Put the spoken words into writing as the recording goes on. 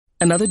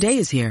Another day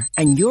is here,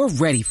 and you're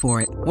ready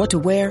for it. What to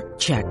wear?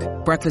 Check.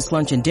 Breakfast,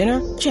 lunch, and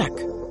dinner? Check.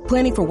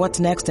 Planning for what's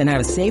next and how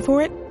to save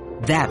for it?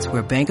 That's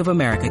where Bank of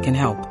America can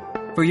help.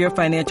 For your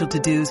financial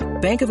to-dos,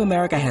 Bank of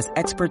America has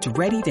experts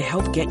ready to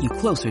help get you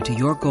closer to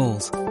your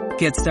goals.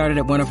 Get started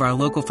at one of our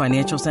local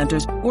financial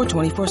centers or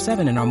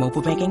 24/7 in our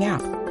mobile banking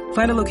app.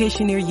 Find a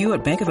location near you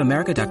at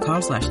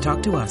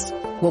bankofamerica.com/talktous.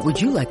 What would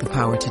you like the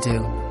power to do?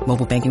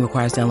 Mobile banking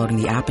requires downloading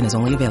the app and is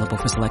only available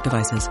for select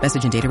devices.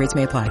 Message and data rates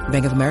may apply.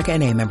 Bank of America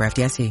N.A., member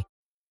FDIC.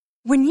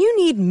 When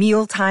you need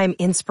mealtime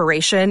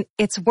inspiration,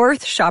 it's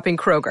worth shopping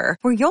Kroger,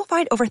 where you'll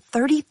find over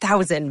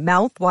 30,000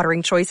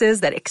 mouth-watering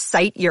choices that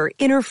excite your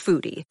inner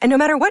foodie. And no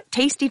matter what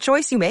tasty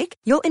choice you make,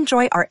 you'll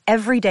enjoy our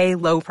everyday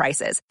low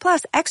prices,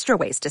 plus extra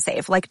ways to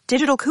save, like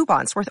digital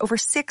coupons worth over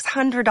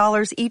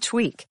 $600 each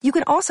week. You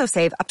can also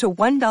save up to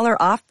 $1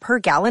 off per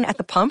gallon at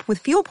the pump with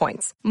fuel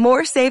points.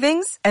 More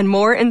savings and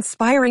more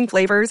inspiring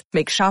flavors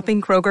make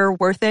shopping Kroger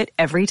worth it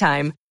every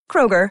time.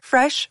 Kroger,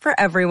 fresh for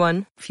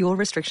everyone. Fuel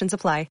restrictions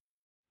apply.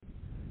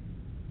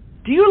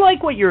 Do you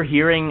like what you're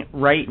hearing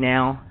right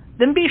now?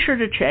 Then be sure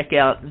to check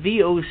out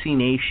VOC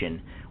Nation.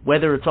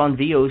 Whether it's on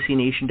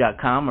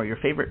VOCNation.com or your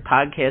favorite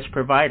podcast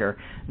provider,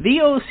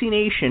 VOC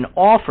Nation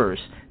offers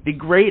the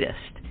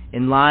greatest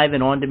in live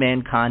and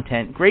on-demand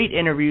content, great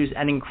interviews,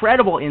 and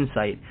incredible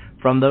insight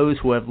from those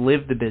who have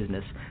lived the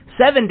business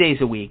 7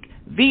 days a week.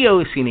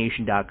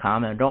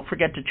 VOCNation.com, and don't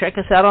forget to check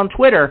us out on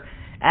Twitter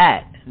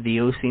at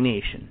VOC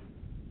Nation.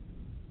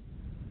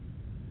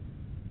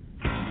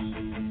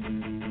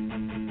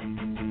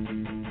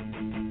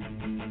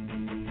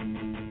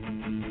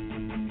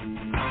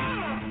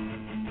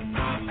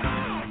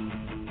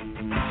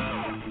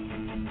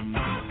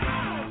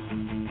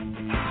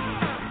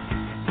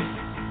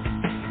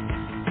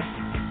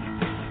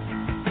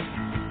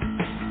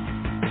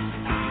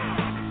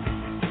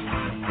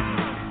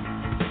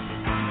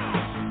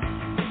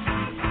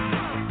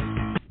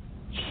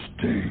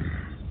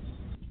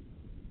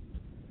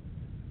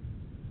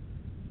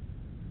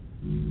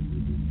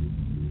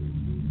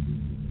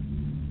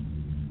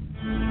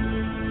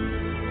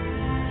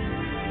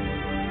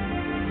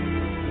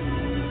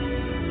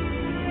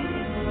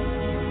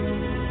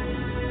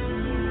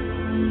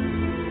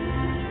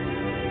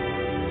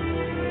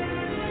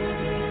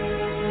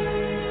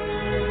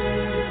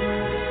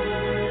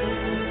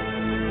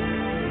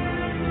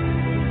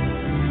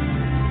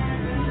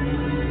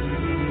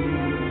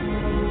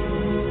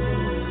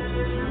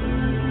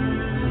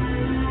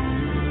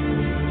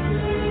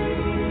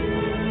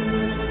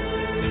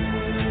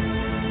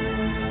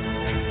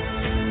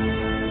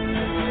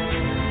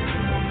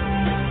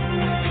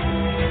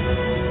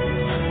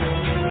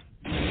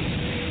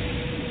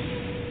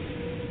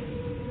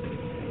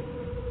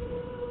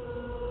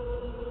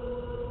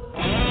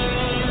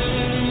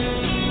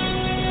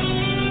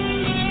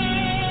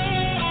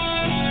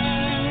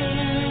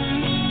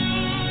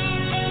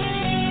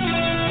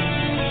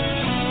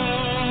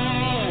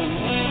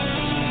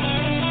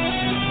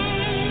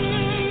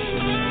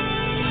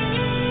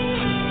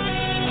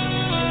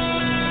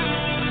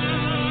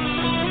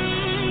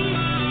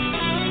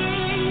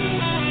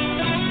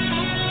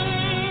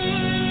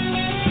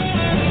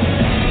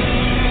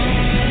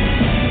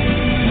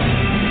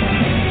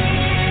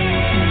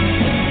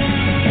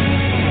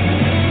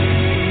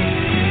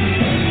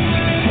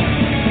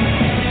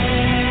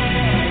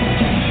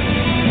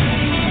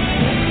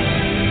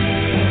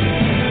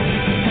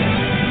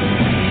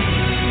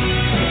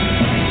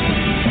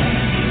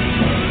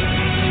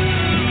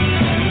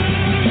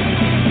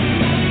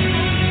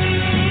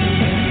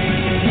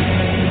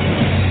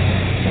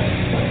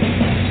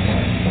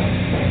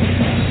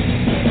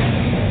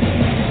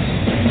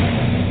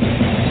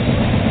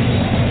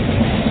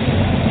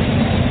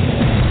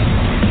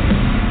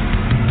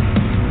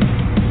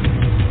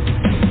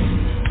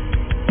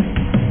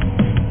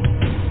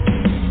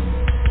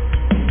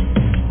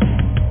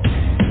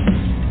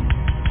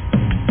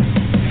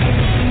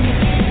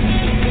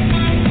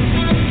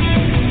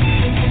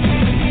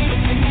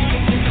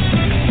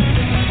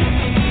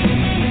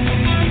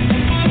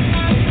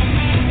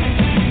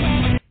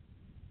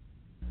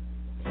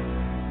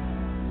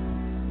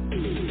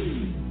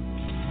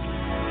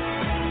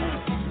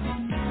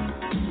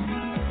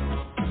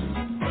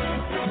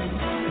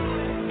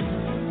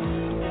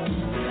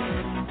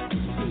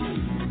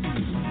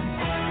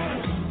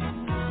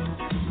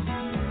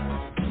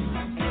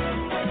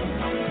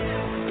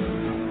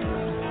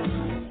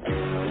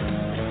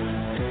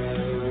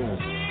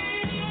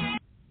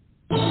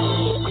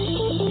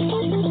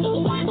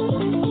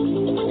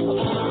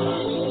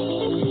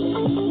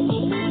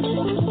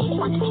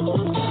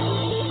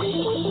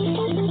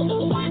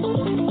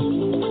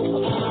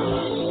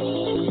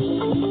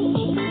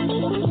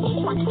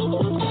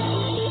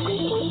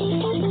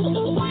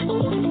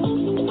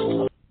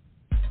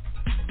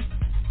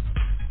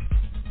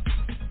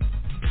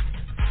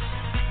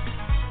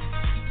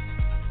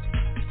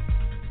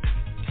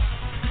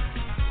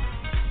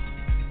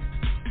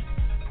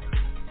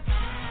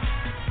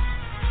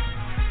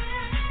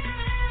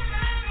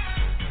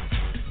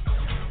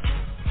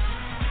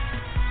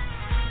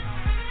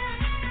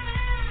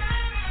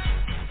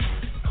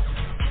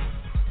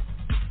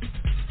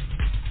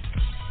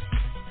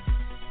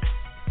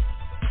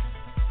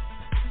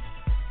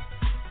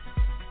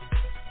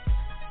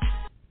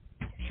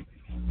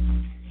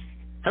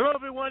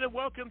 everyone, and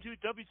welcome to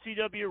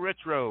WCW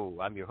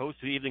Retro. I'm your host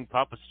of the evening,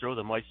 Papa Stro,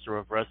 the Maestro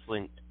of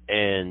Wrestling,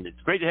 and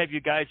it's great to have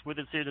you guys with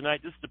us here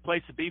tonight. This is the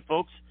place to be,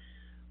 folks.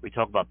 We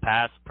talk about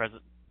past,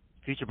 present,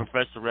 future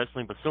professional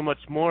wrestling, but so much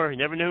more. You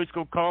never know who's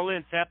going to call in.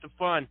 It's half the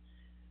fun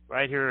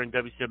right here in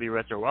WCW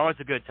Retro. Always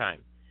a good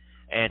time.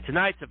 And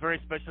tonight's a very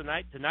special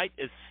night. Tonight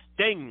is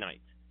Sting night.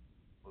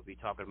 We'll be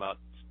talking about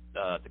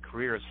the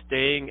career of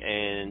Sting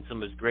and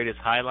some of his greatest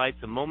highlights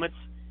and moments.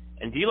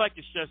 And do you like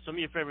to share some of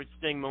your favorite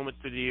Sting moments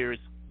through the years?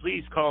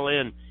 Please call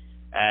in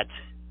at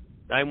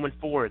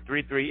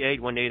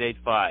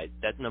 914-338-1885.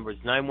 That number is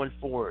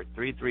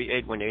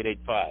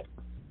 914-338-1885.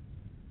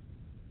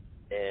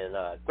 And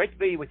great to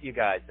be with you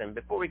guys. And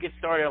before we get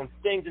started on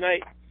Sting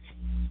tonight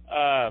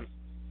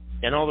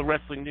and all the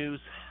wrestling news,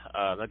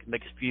 I can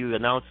make a few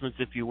announcements,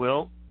 if you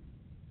will.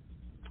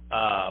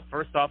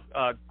 First off,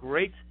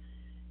 great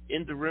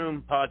In the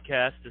Room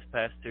podcast this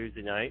past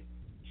Tuesday night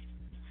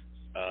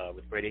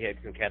with Brady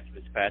Hicks, Captain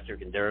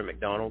Fitzpatrick, and Darren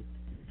McDonald.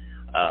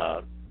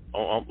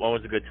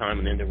 Always a good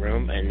time in the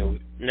room. And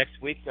next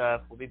week,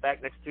 we'll be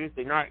back next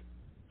Tuesday night,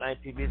 9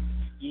 p.m.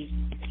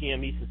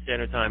 Eastern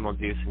Standard Time on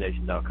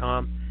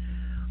VOCNation.com.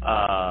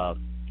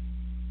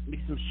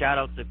 Make some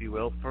shout-outs, if you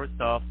will. First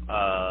off,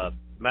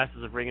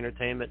 Masters of Ring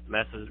Entertainment,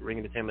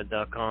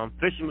 mastersofringentertainment.com.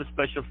 Fishing with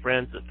Special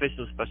Friends at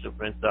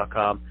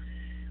fishingwithspecialfriends.com.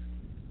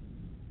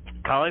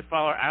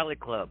 Cauliflower Alley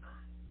Club.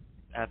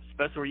 I have a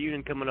special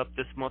reunion coming up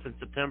this month in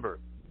September,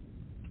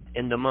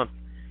 in the month.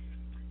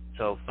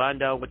 So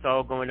find out what's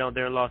all going on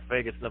there in Las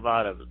Vegas,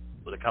 Nevada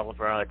with the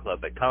Cauliflower Alley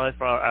Club at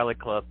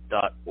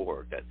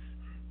caulifloweralleyclub.org. That's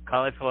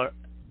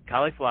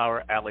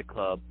Cauliflower Alley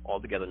Club,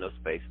 altogether, no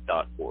space,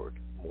 .org.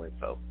 More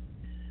info.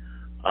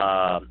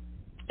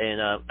 And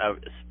a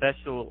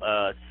special,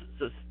 on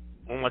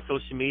my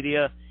social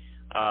media,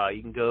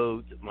 you can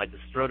go to my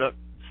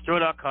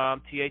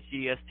distro.com,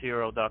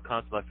 THESTRO.com.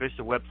 It's my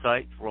official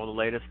website for all the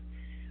latest.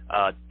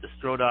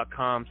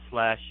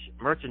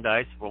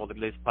 Distro.com/merchandise for all the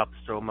latest Papa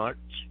Stro merch.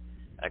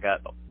 I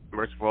got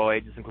merch for all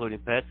ages, including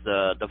pets.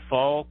 The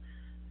fall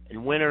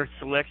and winter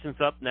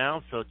selection's up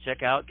now, so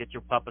check out, get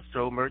your Papa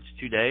Stro merch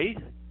today.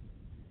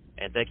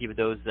 And thank you for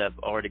those that have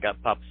already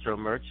got Papa Stro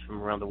merch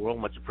from around the world.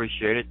 Much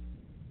appreciated.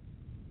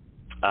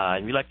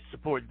 And if you'd like to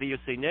support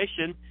VOC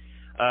Nation,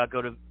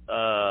 go to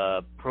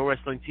Pro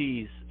Wrestling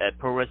Tees at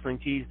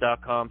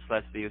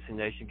ProWrestlingTees.com/VOC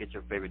Nation. Get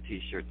your favorite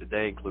T-shirt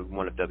today, including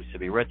one of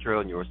WCW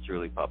Retro and yours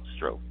truly, Papa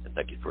Stro. And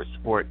thank you for your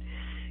support. If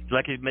you'd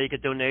like to make a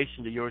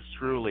donation to yours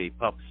truly,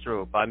 Papa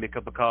Stro, buy me a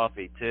cup of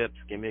coffee, tips,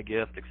 give me a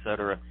gift,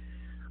 etc.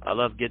 I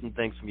love getting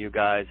things from you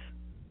guys.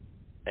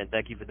 And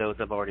thank you for those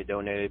that have already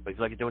donated. But if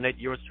you'd like to donate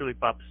to yours truly,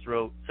 Papa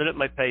Stro, send it to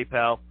my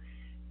PayPal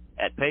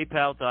at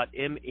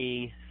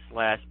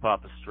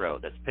paypal.me/Papa Stro.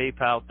 That's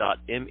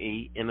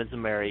paypal.me, M as in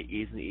Mary,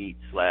 E as in E,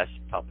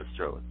 /Papa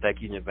Stro.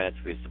 Thank you in advance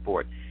for your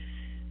support.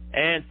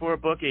 And for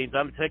bookings,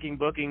 I'm taking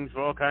bookings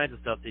for all kinds of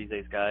stuff these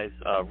days, guys.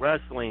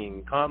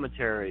 Wrestling,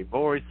 commentary,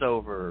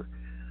 voiceover,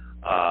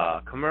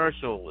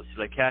 commercials,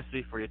 like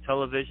Cassidy for your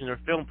television or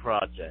film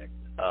project,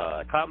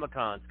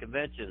 Comic-Cons,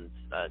 conventions,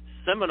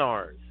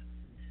 seminars,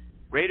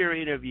 radio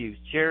interviews,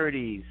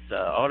 charities,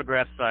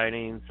 autograph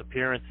signings,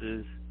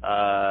 appearances,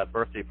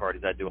 birthday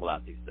parties. I do a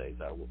lot these days,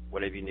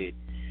 whatever you need.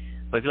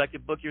 But if you'd like to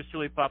book your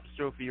silly Papa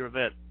Stro for your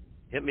event,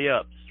 hit me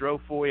up,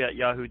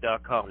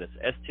 strofoya@yahoo.com. That's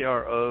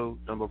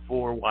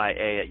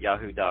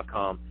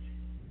STRO4YA@yahoo.com.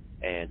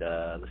 And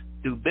let's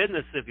do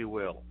business, if you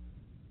will.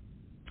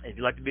 If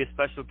you'd like to be a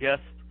special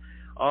guest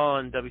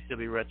on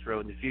WCW Retro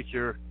in the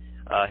future,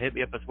 hit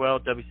me up as well,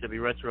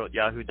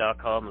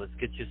 WCWRetro@yahoo.com. Let's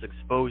get you some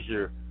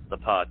exposure, the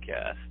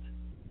podcast.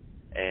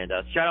 And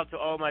shout out to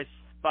all my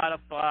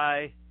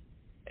Spotify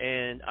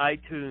and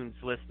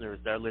iTunes listeners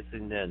that are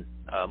listening in.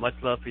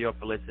 Much love for you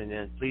for listening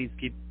in. Please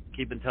keep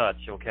in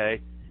touch,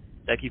 okay?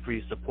 Thank you for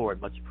your support.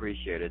 Much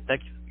appreciated.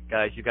 Thank you,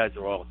 guys. You guys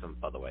are awesome,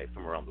 by the way,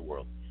 from around the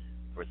world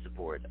for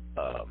support.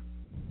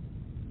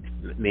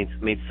 It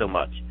means so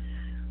much.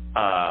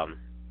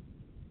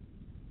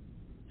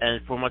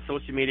 And for my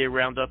social media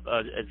roundup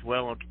as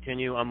well, I'll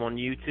continue. I'm on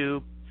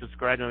YouTube.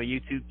 Subscribe to my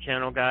YouTube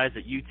channel, guys,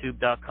 at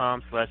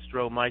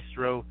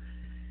youtube.com/StroMaestro.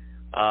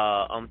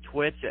 On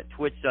Twitch at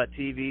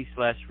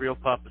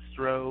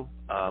twitch.tv/RealPapaStro.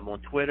 On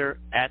Twitter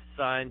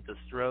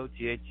 @TheStro,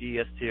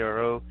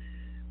 THESTRO.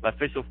 My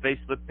official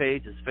Facebook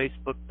page is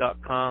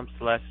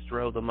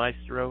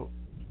facebook.com/StroTheMaestro.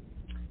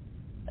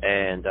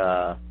 And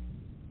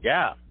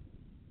yeah,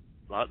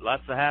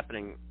 lots of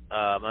happening.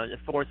 As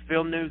far as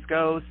film news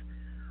goes,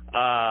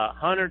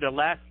 Hunter, The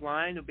Last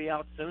Line will be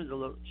out soon. It's a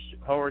little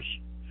horror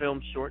film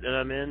short that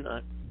I'm in.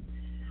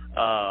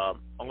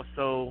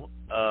 Also,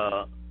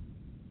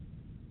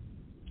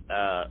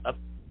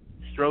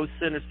 Stro's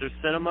Sinister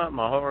Cinema,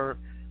 my horror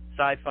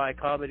sci-fi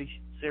comedy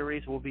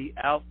series, will be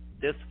out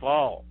this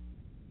fall.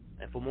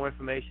 And for more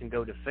information,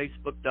 go to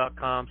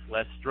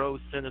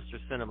facebook.com/Stro's Sinister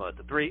Cinema.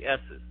 The 3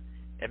 S's.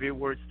 Every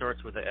word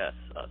starts with an S.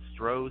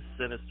 Stro's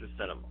Sinister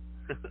Cinema.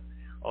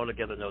 All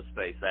together, no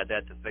space. Add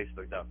that to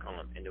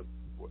facebook.com, and it'll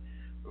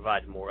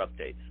provide more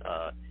updates.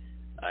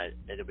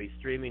 It'll be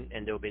streaming,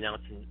 and they'll be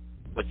announcing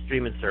what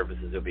streaming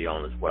services it'll be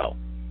on as well.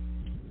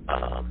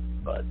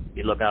 But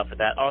be look out for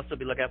that. Also,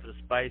 be look out for the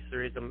Spy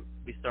series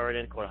we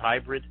started in called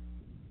Hybrid.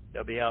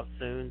 They'll be out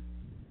soon.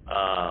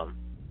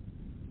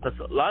 Plus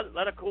a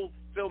lot of cool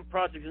film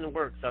projects in the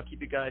works. I'll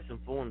keep you guys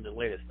informed the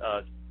latest.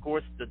 Of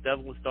course, The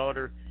Devil's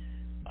Daughter.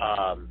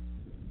 The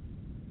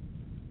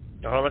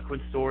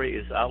Harlequin story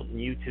is out on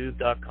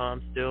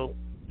YouTube.com still.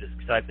 Just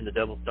type in The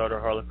Devil's Daughter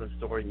Harlequin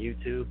story on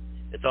YouTube.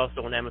 It's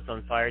also on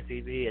Amazon Fire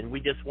TV, and we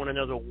just won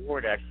another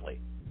award actually.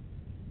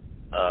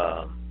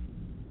 I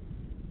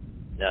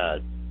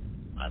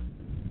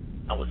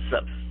was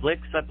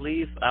Flicks, I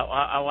believe.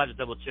 I'll have to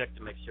double check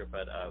to make sure,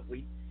 but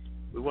we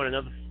won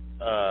another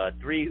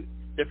 3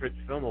 different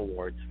film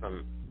awards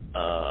from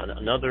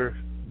another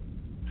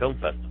film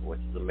festival, which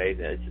is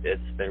amazing.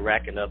 It's been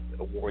racking up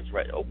awards,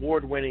 right?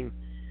 Award-winning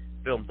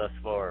film thus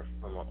far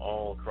from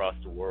all across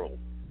the world.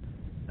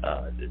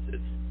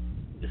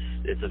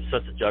 It's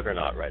such a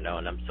juggernaut right now,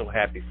 and I'm so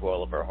happy for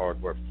all of our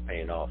hard work is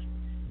paying off.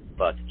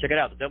 But check it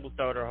out, The Devil's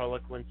Daughter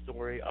Harlequin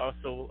story.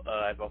 Also,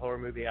 I have a horror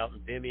movie out on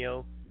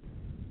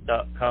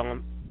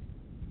Vimeo.com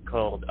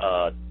called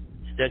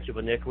Stench of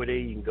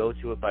Iniquity. You can go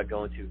to it by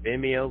going to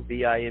Vimeo,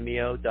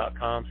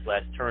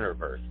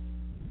 Vimeo.com/Turnerverse,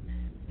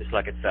 just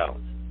like it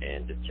sounds,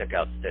 and just check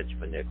out Stench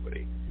of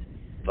Iniquity.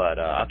 But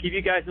I'll keep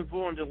you guys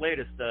informed the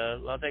latest. A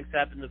lot of things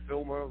happen in the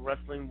film world,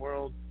 wrestling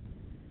world,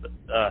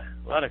 a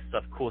lot of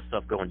stuff, cool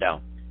stuff going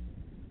down.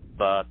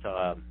 But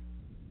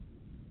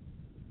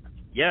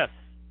yes,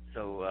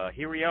 so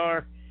here we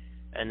are,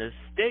 and it's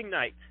Sting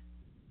night,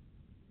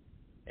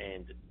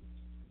 and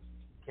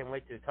can't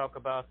wait to talk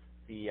about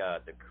the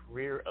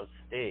career of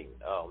Sting.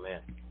 Oh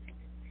man,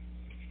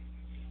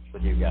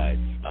 with you guys.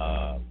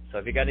 So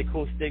if you got any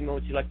cool Sting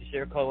moments you'd like to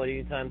share, call at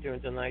any time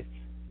during tonight's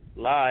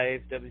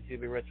live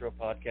WCB Retro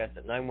Podcast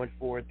at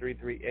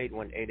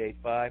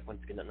 914-338-1885.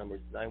 Once again, that number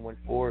is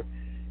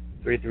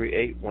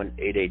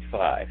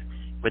 914-338-1885.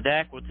 With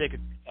that, we'll take a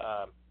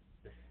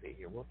let's see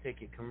here. We'll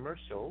take a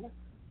commercial.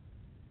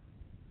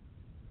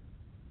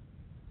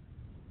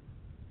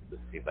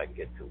 Let's see if I can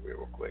get to it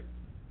real quick.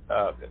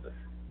 Oh goodness.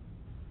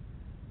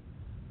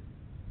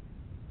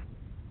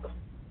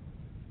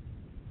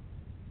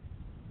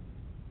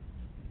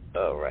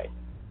 All right.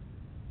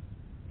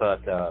 But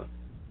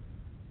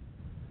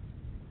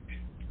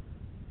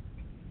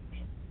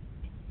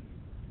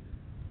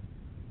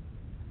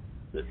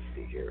let's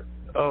see here.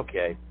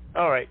 Okay.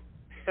 All right.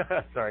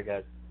 Sorry,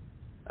 guys.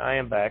 I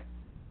am back.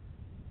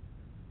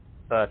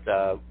 But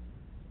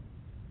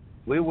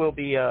we will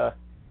be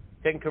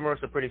taking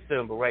commercial pretty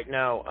soon. But right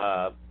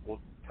now, we'll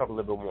talk a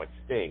little bit more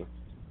Sting.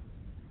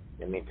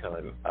 In the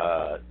meantime,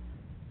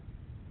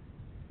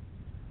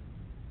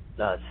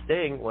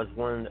 Sting was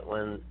one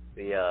of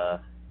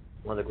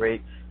the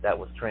greats that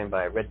was trained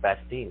by Red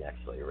Bastien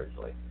actually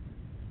originally,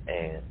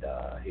 and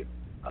he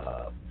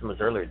some of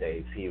his earlier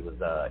days he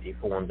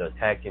formed a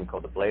tag team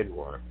called the Blade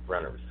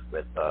Runners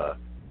with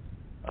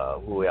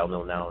who we all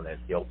know now as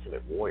the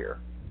Ultimate Warrior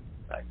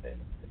back then.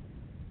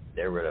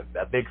 They were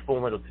a big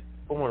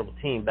formidable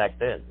team back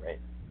then, right?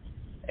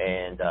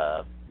 And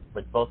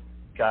with both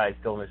guys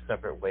going their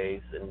separate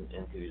ways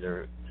into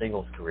their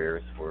singles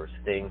careers, for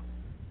Sting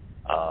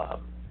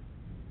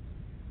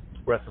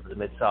wrestled for the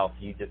Mid-South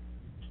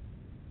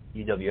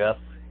UWF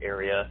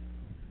area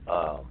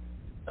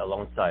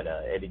alongside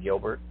Eddie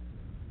Gilbert,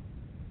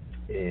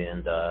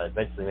 and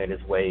eventually made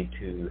his way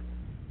to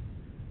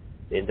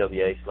the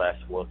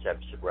NWA/World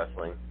Championship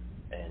Wrestling,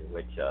 in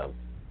which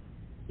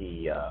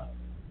he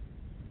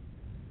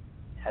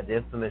had the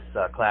infamous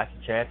Clash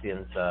of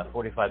Champions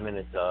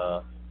 45-minute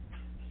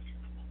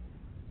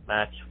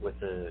match with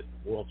the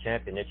world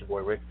champion, Nature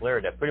Boy Ric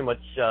Flair, that pretty much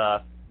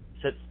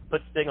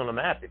put Sting on the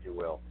map, if you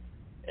will,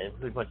 and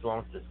pretty much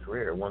launched his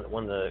career. One of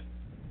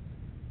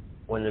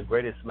the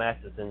greatest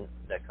matches in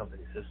that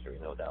company's history,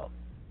 no doubt.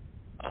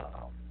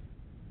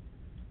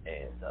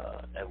 And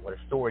what a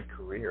storied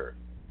career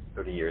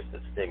through the years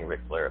that Sting and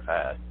Ric Flair have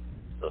had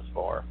thus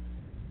far.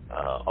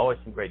 Always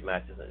some great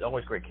matches,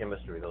 always great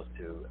chemistry, those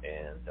two.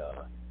 And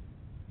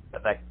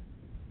in fact,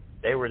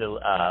 they were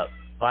the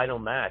final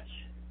match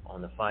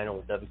on the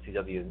final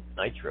WCW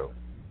Nitro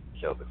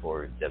show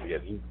before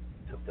WWE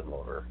took them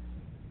over.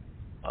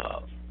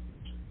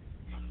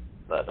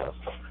 But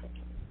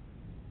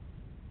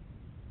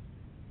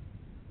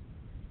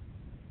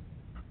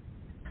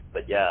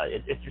yeah,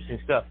 it's interesting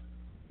stuff.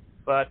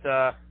 But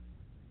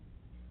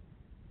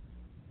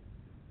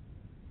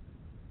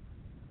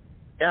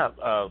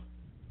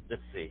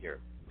let's see here.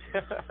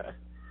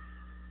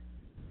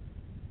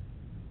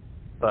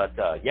 But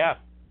yeah,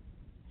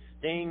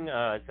 Sting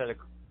has had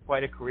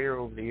quite a career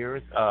over the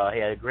years. He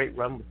had a great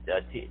run with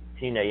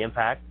TNA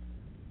Impact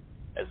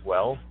as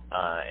well,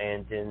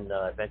 and then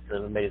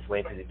eventually made his way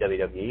into the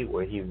WWE,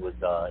 where he was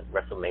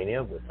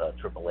WrestleMania with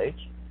Triple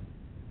H,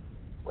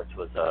 which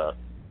was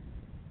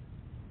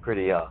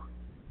pretty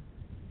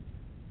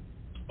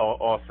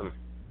awesome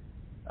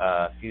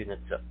feuding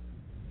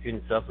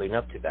stuff leading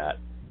up to that.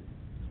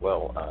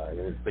 Well,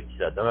 which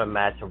the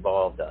match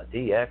involved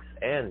DX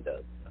and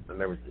some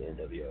members of the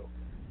NWO.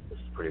 this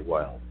pretty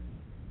well.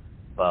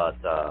 But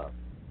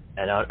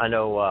and I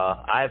know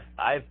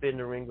I've been in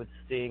the ring with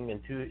Sting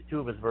in two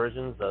of his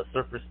versions,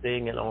 Surfer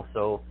Sting and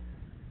also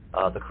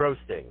the Crow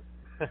Sting.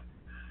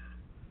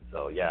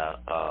 So yeah,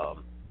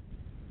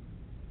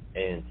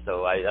 and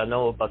so I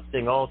know about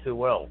Sting all too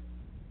well,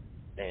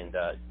 and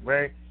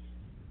very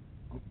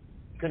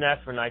couldn't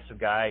ask for a nicer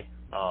guy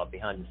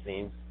behind the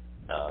scenes.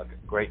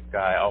 Great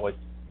guy, always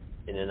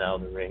in and out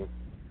of the ring,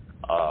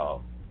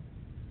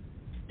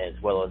 as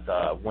well as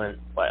went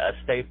by a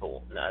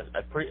staple,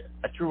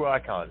 a true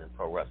icon in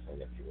pro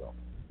wrestling, if you will.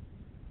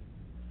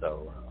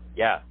 So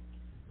yeah,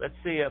 let's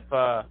see if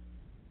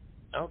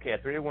okay, a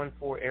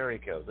 314 area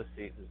code. Let's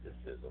see who this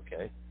is.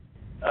 Okay,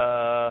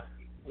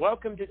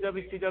 welcome to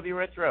WCW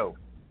Retro.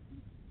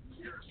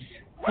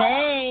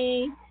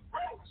 Hey.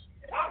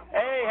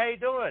 Hey, how you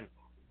doing?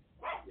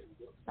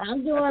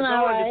 I'm doing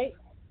all right.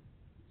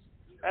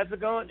 How's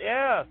it going?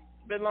 Yeah,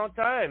 it's been a long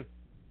time.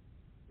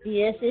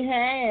 Yes, it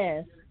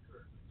has.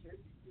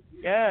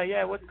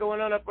 Yeah. What's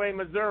going on up in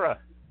Missouri?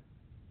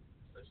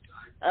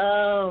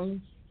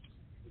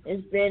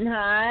 It's been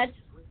hot.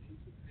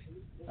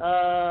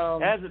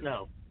 Has it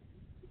now?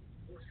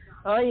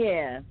 Oh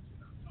yeah.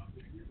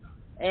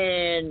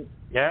 And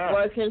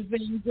work has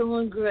been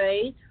doing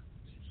great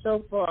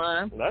so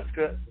far. Well, that's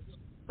good.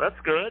 That's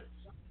good.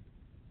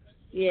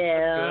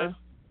 Yeah. That's good.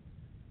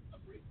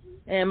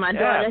 And my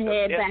daughter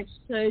had back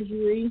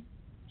surgery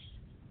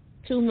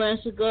 2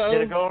 months ago.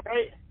 Did it go all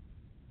right?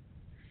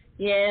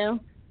 Yeah.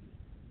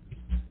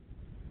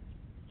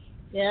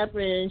 Yep,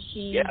 and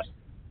she's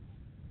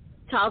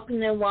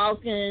talking and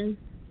walking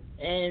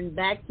and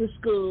back to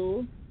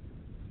school.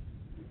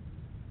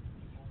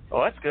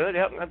 Oh, that's good.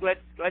 I'm glad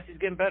she's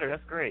getting better.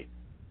 That's great.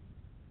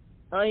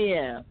 Oh,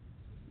 yeah.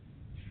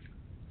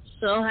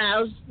 So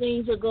how's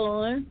things are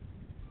going?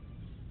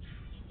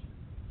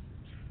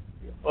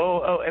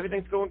 Oh,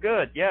 everything's going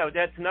good. Yeah,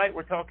 tonight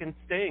we're talking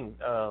Sting.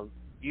 Do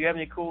you have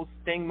any cool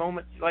Sting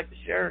moments you'd like to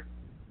share?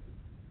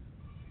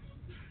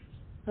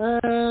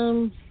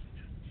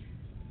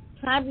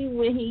 Probably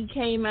when he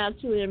came out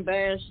to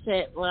embarrass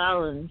Seth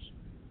Rollins.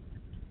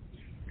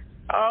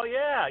 Oh,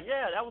 yeah,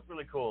 that was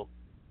really cool.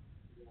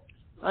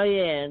 Oh,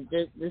 yeah,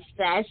 the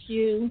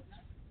statue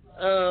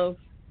of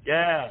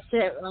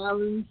Seth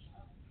Rollins,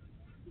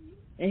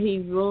 and he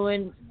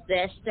ruined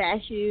that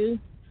statue.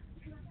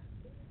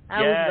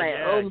 I was like,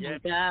 oh, my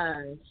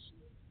gosh.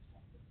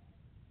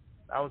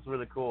 That was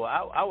really cool.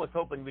 I was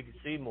hoping we could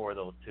see more of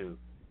those two.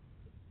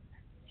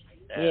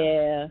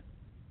 Yeah.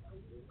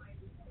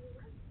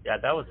 Yeah,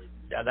 that was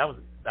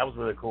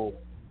really cool.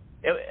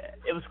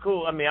 It was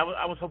cool. I mean,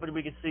 I was hoping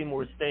we could see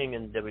more Sting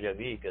in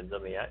WWE because I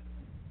mean,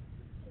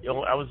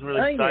 I was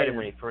really excited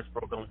when he first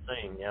broke on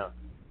Sting. Yeah.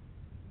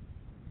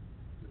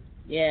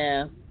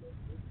 Yeah.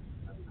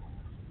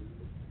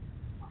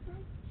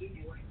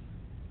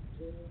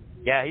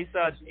 Yeah,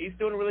 he's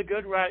doing really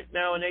good right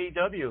now in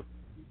AEW.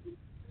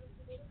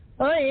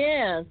 Oh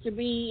yeah, to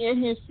be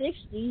in his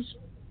 60s.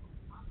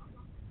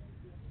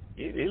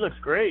 He looks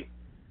great.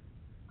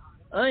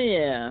 Oh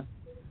yeah.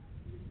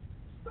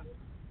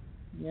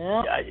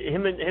 Yeah.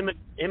 Him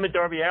and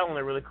Darby Allin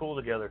are really cool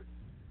together.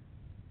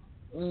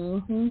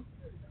 Mhm.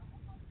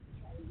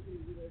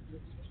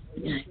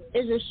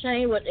 It's a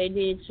shame what they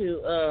did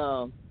to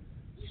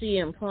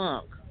CM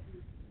Punk.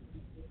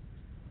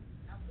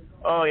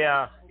 Oh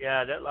yeah,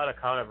 there's a lot of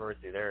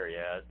controversy there.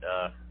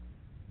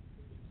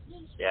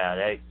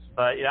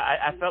 But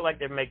I felt like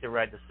they make the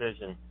right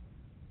decision.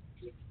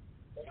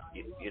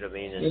 You know what I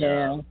mean?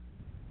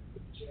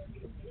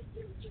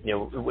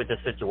 And, with the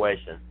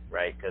situation,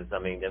 right? Because I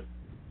mean, it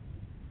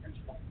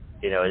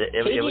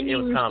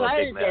was kind of a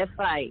big mess. That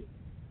fight.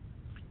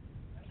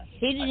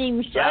 He didn't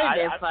even start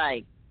that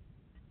fight.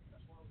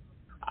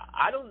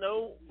 I don't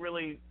know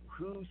really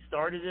who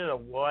started it or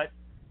what.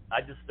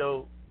 I just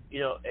know,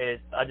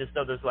 I just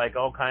know there's like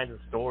all kinds of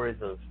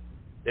stories of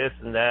this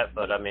and that.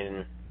 But I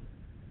mean,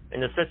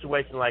 in a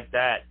situation like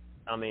that,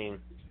 I mean,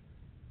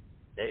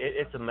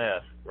 it's a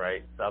mess,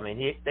 right? So I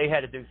mean, they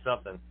had to do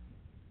something,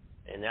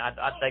 and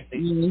I think they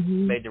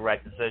made the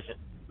right decision.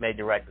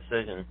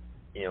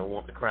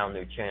 Want to crown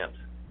new champs,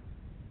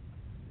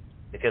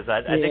 because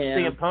I think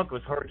CM Punk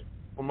was hurt.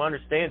 From what I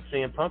understand,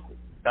 CM Punk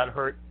got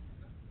hurt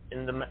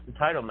in the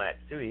title match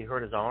too. He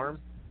hurt his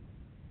arm,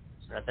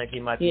 and I think he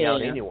might be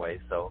out anyway.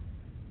 So,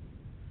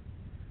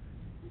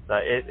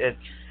 it's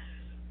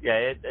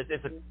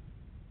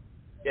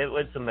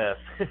a mess.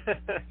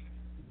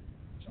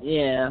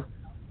 Yeah.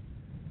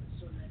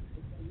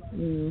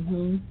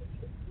 Mhm.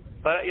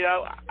 But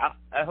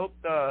I hope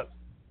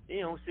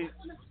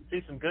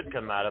see some good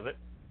come out of it.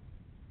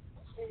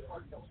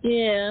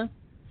 Yeah.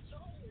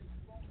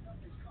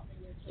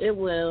 It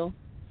will.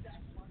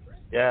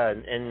 Yeah,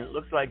 and it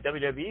looks like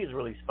WWE is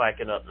really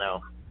spiking up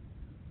now.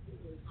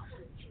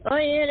 Oh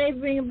yeah, they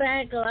bring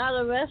back a lot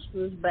of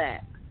wrestlers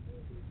back.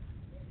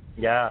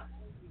 Yeah.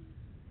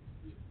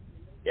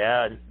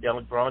 Yeah,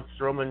 Braun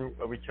Strowman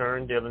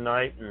returned the other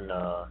night, and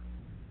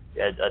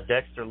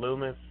Dexter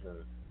Lumis,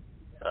 and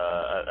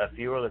a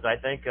few others. I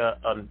think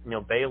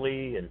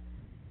Bailey and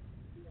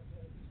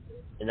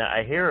And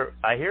I hear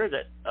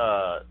that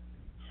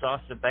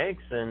Sasha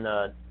Banks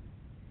and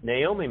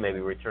Naomi may be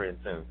returning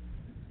soon.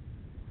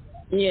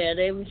 Yeah,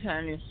 they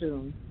returning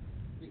soon.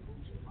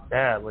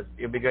 Yeah,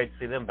 it'd be great to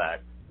see them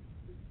back.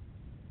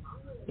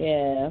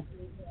 Yeah.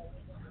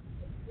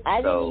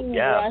 I didn't even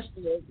watch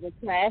the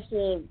class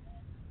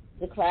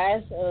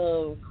of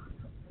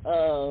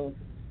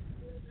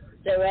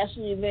the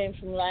wrestling event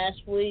from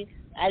last week.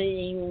 I didn't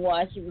even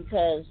watch it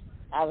because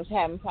I was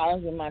having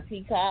problems with my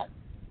Peacock.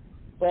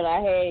 But I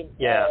had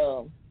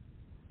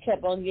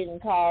kept on getting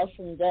calls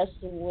from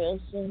Dustin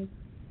Wilson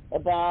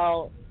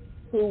about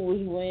who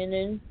was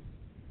winning.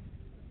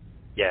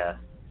 Yeah.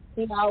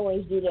 He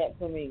always do that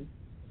for me.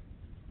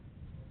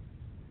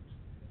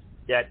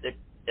 Yeah,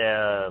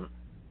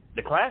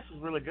 the class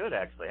was really good,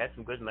 actually. Had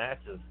some good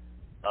matches.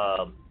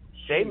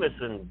 Sheamus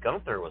and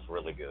Gunther was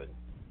really good.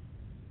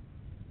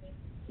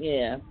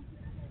 Yeah.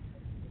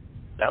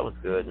 That was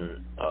good.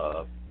 And,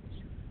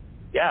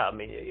 yeah, I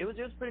mean, it was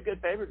just a pretty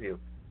good pay-per-view.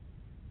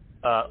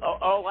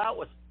 All Out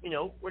was,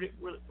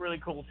 really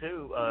cool,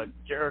 too.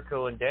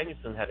 Jericho and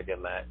Danielson had a good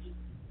match.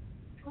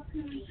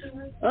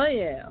 Oh,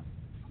 yeah.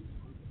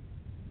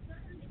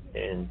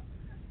 And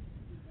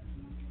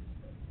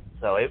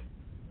so,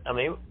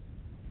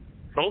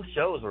 both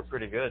shows were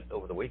pretty good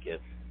over the weekend.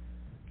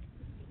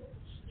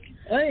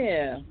 Oh,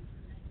 yeah.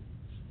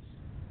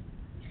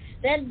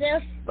 That's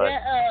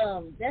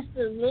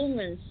the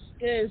Lumen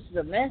scares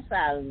the mess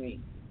out of me.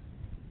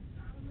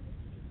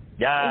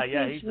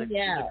 Yeah, he's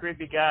a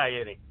creepy guy,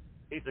 isn't he?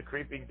 He's a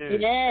creepy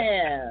dude.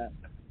 Yeah.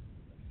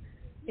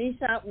 He's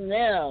something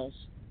else.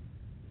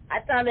 I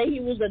thought that he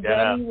was a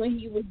dummy when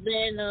he was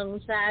standing on the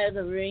side of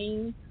the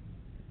ring.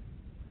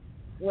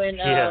 When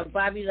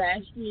Bobby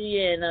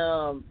Lashley and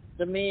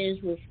the Miz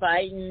was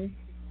fighting.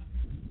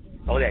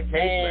 Oh, that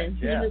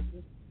cage match,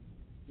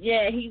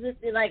 he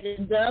looked like a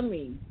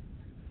dummy.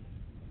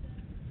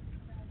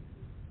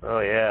 Oh,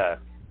 yeah.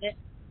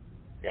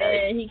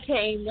 And he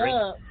came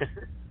up.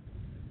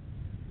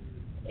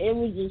 It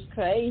was just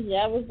crazy.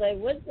 I was like,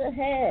 what the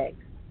heck?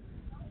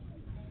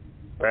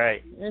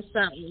 Right. That's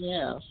something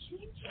else.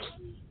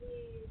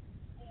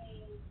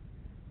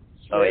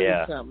 It's oh, really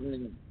yeah.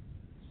 Something.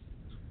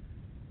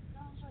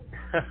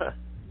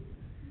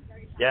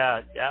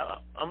 Yeah.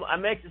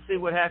 I'm anxious to see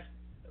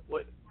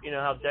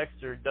how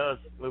Dexter does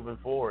moving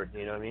forward.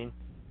 You know what I mean?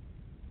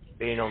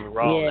 Being on the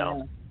Raw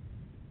now.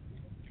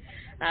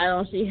 I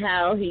don't see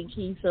how he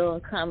keeps on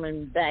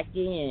coming back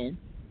in.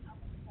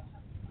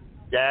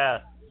 Yeah.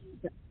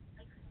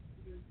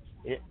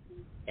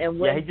 And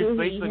he just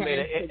basically made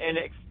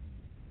it.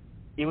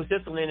 He was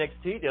just on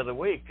NXT the other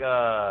week,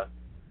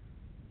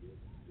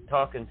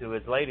 talking to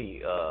his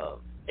lady,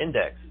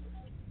 Index.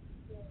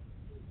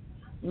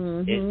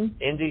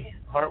 Indy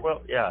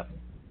Hartwell, yeah.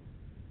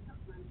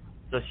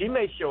 So she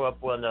may show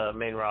up on the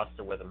main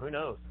roster with him. Who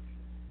knows?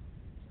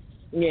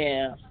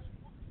 Yeah.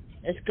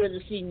 It's good to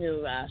see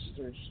new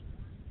rosters.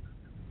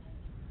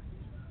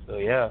 So,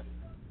 yeah.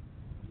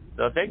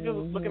 So things are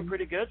looking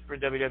pretty good for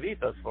WWE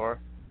thus far.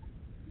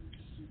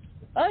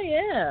 Oh,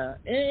 yeah.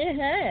 It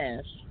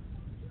has.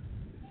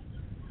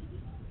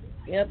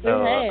 Yep,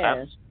 so, it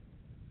has.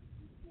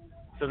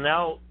 So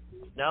now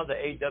the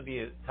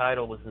AEW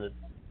title was in the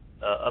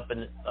up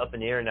in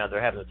the air now.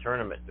 They're having a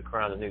tournament to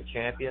crown a new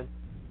champion.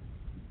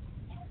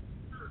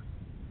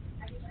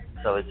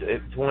 So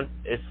it'd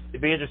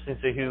be interesting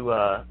to see who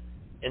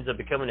ends up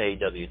becoming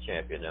AEW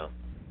champion now.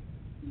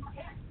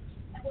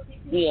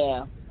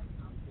 Yeah.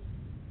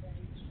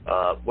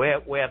 We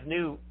have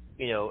new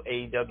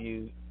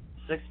AEW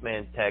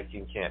 6-man tag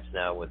team champs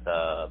now with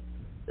the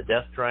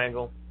Death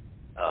Triangle,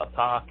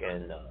 Pac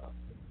and the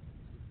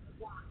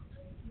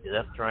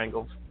Death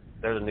Triangle.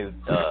 They're the new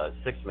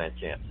 6-man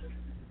champs.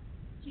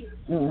 It's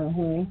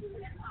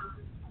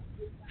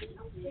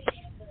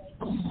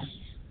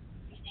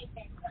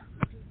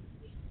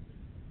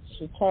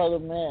a total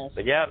mess.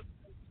 But yeah,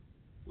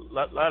 a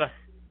lot of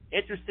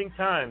interesting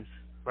times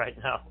right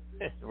now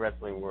in the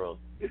wrestling world.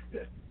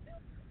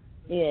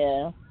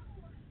 Yeah.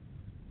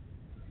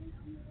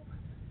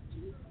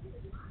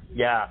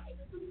 Yeah.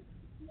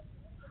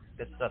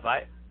 Good stuff.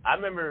 I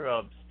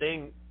remember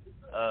Sting.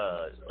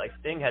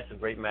 Sting had some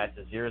great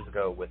matches years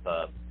ago with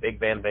Big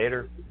Van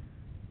Vader.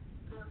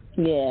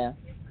 Yeah.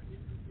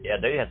 Yeah,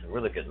 they had some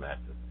really good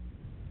matches.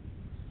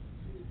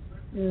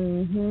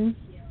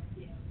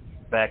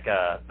 Back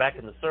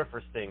in the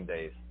Surfer Sting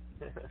days.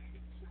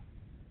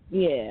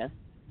 Yeah.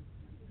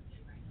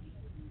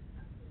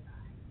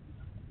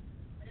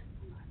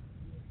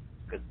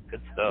 Good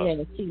stuff.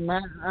 Yeah, see,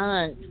 my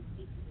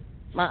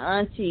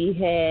auntie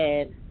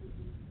had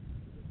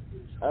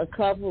a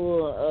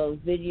couple of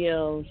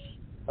videos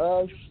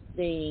of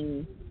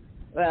Sting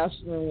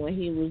wrestling when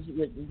he was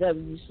with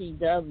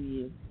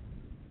WCW.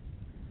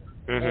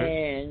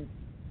 And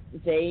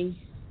they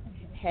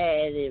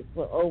had it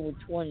for over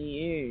 20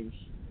 years.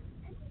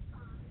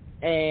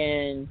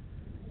 And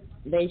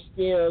they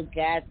still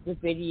got the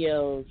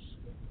videos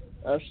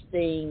of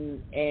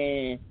Sting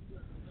and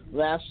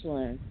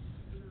wrestling.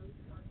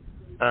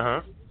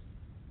 Uh-huh.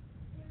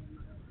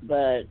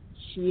 But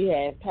she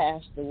had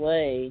passed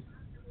away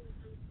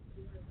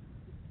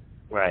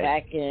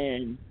back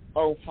in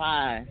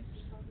 2005.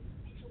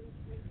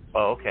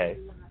 Oh, okay.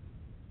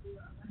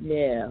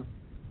 Yeah.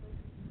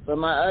 But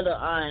my other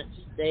aunts,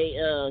 they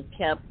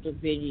kept the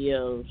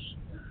videos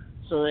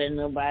so that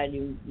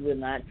nobody would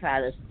not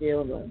try to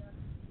steal them.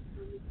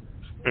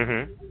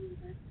 Mhm.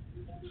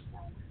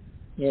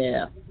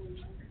 Yeah.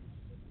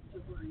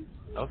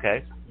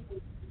 Okay.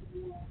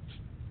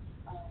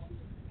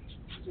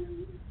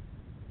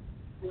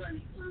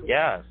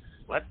 Yeah,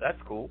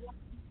 that's cool.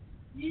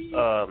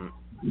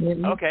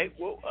 Okay.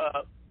 Well,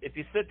 if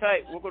you sit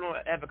tight, we're going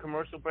to have a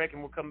commercial break,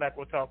 and we'll come back.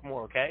 We'll talk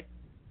more. Okay.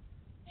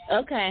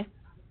 Okay.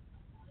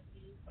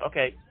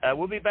 Okay.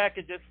 We'll be back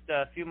in just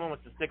a few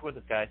moments. To stick with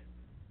us, guys.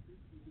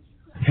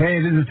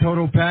 Hey, this is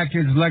Total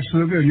Package Lex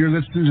Luger, and you're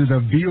listening to the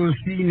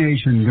VOC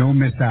Nation. Don't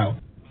miss out.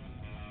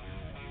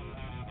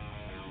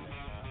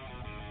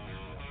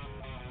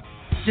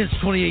 Since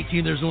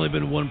 2018, there's only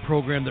been one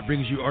program that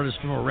brings you artists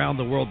from around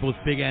the world, both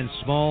big and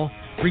small,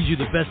 brings you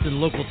the best in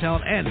local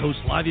talent, and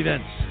hosts live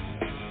events.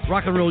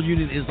 Rock and Roll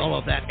Union is all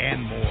of that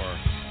and more.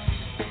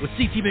 With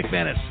C.T.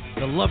 McManus,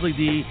 the lovely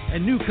D,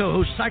 and new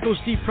co-host Psycho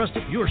Steve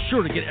Preston, you're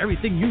sure to get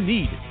everything you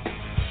need.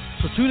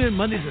 So tune in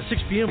Mondays at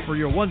 6 p.m. for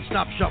your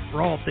one-stop shop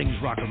for all things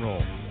rock and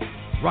roll.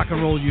 Rock and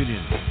Roll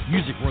Union,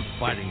 music worth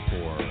fighting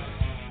for.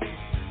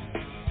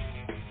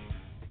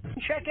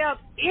 Check out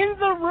In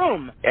the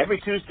Room every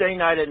Tuesday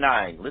night at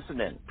 9.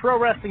 Listen in. Pro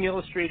Wrestling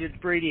Illustrated's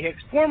Brady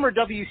Hicks, former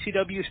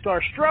WCW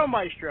star Stro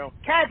Maestro,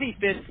 Kathy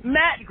Fitz,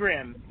 Matt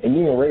Grimm. And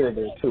you and Ray are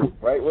there too,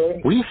 right,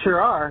 Ray? We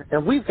sure are,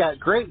 and we've got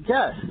great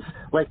guests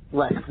like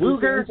Lex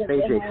Luger,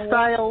 AJ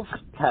Styles,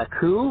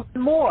 Taku,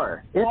 and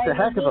more. It's a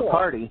heck of a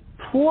party.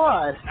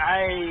 Plus,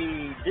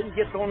 I didn't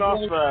get thrown off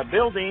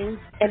buildings.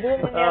 And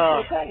then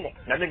I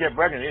didn't get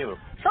pregnant either.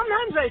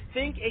 Sometimes I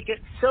think it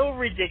gets so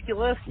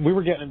ridiculous. We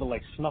were getting into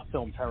like snuff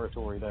film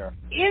territory there.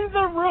 In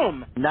the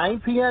Room. 9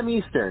 p.m.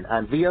 Eastern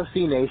on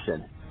VOC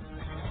Nation.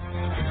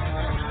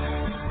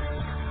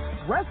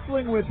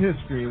 Wrestling with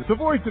History, the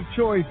voice of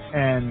choice,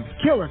 and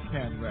Killer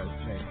Ken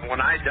Resnick. When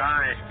I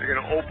die, they're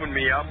going to open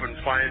me up and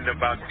find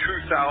about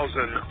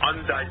 2,000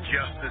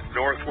 undigested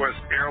Northwest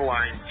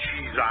Airlines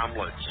cheese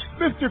omelets.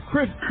 Mr.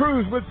 Chris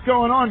Cruz, what's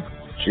going on?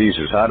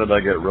 Jesus, how did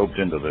I get roped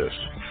into this?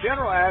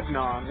 General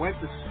Adnan went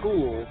to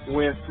school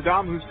with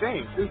Saddam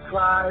Hussein. He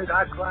cried,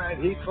 I cried,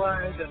 he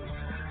cried, and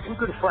we're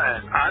good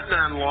friends.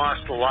 Adnan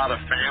lost a lot of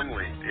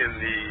family in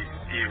the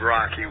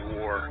Iraqi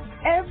war.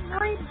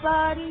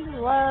 Everybody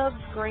loves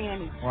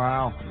Granny.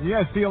 Wow.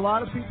 Yeah, see, a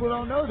lot of people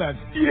don't know that.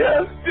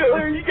 Yes,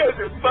 Diller, you guys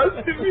are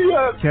busting me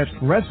up. Catch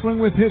Wrestling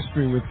with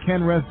History with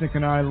Ken Resnick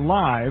and I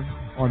live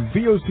on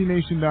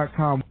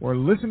VOCNation.com or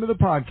listen to the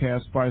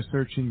podcast by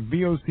searching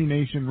VOC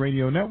Nation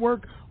Radio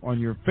Network on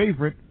your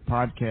favorite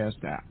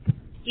podcast app.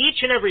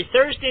 Each and every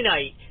Thursday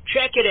night,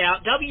 check it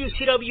out.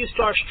 WCW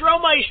star Stro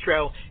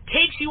Maestro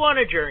takes you on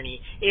a journey.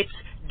 It's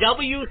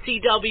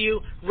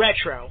WCW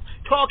Retro.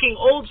 Talking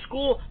old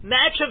school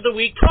match of the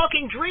week,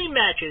 talking dream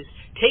matches,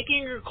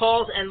 taking your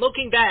calls and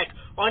looking back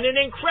on an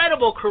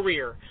incredible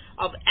career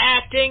of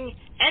acting,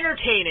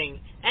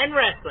 entertaining, and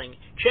wrestling.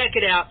 Check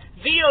it out,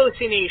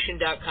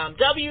 VOCNation.com,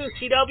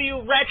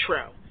 WCW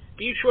Retro.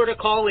 Be sure to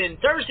call in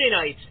Thursday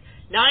nights,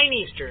 9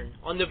 Eastern,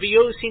 on the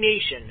VOC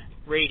Nation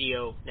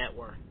Radio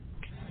Network.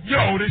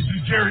 Yo, this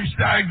is Jerry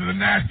Stein of the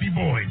Nasty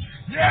Boys.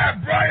 Yeah,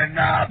 Brian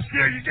Knobs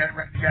here. You getting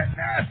ready to get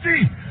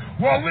nasty?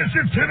 Well,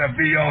 listen to the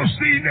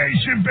VOC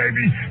Nation,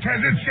 baby,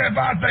 because it's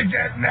about to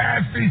get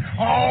nasty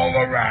all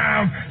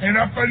around and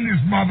up in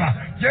this mother.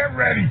 Get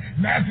ready.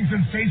 Nasty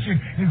Sensation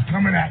is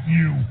coming at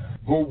you.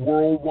 The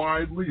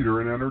worldwide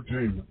leader in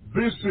entertainment.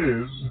 This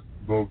is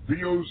the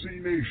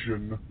VOC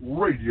Nation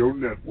Radio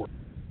Network.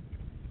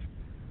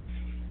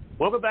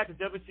 Welcome back to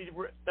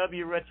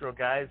WCW Retro,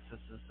 guys. This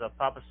is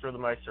Papa Stir the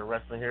Meister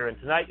Wrestling here, and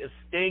tonight is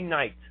Sting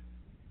Night.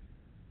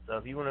 So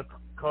if you want to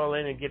call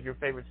in and give your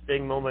favorite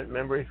Sting moment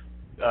memory,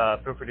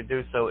 feel free to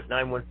do so at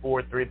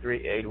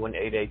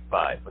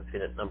 914-338-1885. Once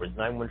again, that number is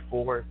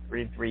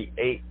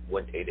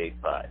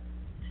 914-338-1885.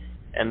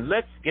 And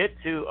let's get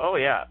to,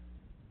 I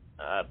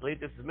believe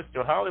this is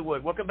Mr.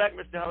 Hollywood. Welcome back,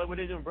 Mr. Hollywood. What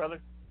are you doing,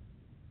 brother?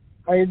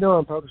 How you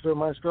doing, Papa Stir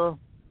Maestro?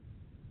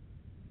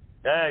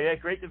 Yeah,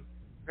 great to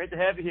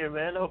have you here,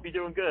 man. I hope you're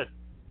doing good.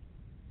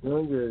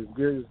 Doing good.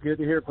 It's good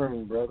to hear from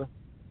you, brother.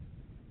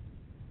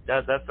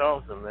 That's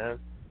awesome, man.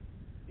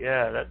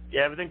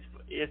 Everything's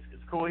it's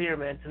cool here,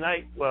 man.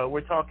 Tonight,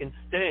 we're talking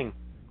Sting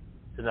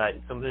tonight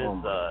and some of his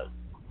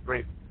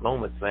great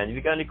moments, man. Have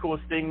you got any cool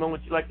Sting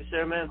moments you'd like to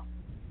share, man?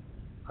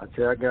 I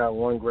tell you, I got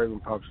one great one,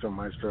 Papa Stir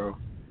Maestro.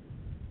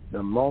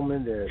 The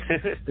moment that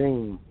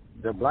Sting,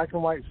 the black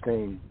and white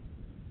Sting,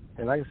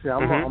 and like I said,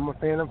 I'm a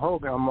fan of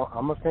Hogan.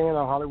 I'm a fan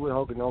of Hollywood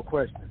Hogan, no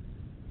question.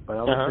 But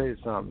I'm gonna tell you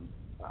something.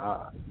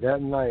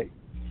 That night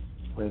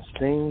when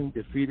Sting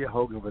defeated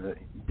Hogan for the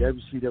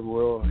WCW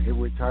World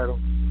Heavyweight title,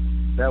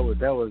 that was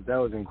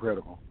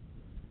incredible.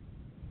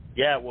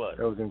 Yeah, it was.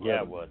 That was incredible.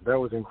 Yeah, it was. That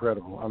was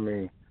incredible. That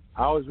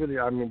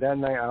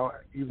night,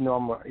 even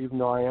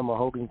though I am a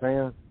Hogan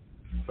fan,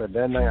 But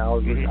that night I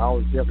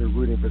was definitely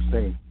rooting for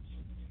Sting.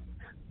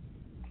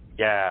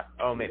 Yeah.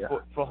 Oh man, Yeah.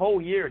 for a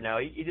whole year now,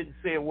 he didn't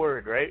say a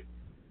word, right?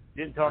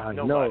 He didn't talk to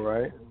nobody. I know,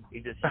 right?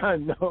 I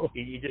know.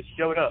 He just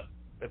showed up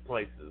at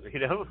places, you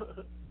know.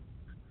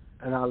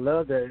 And I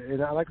love that.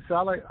 And I like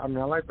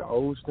the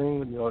old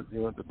Sting, you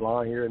know, the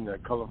blonde hair and the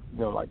color, you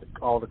know, like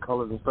all the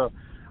colors and stuff.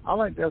 I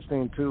like that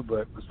Sting too,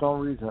 but for some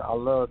reason I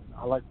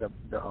like the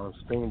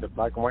Sting, the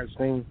black and white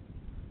Sting,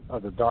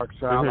 the dark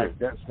side. I like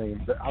that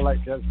Sting. I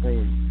like that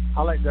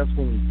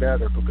Sting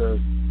better because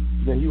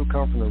then he would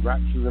come from the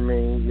Raptors. I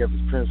mean, he had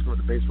his transfer with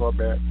the baseball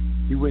bat.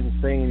 He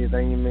wouldn't say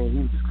anything. I mean, he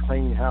would just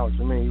clean house.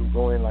 I mean, he would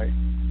go in like,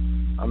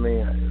 I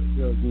mean,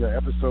 there was, you know,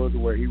 episodes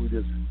where he would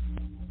just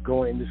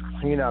go in and just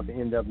clean out the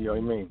NWO.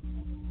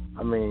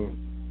 I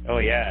mean. Oh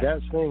yeah.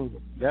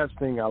 That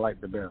Sting I like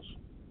the best.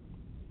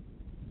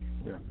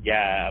 Yeah.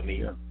 Yeah, I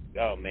mean,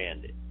 oh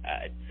man,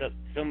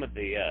 some of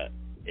the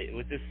it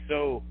was just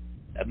so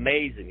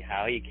amazing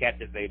how he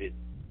captivated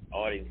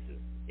audiences,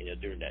 you know,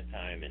 during that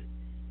time and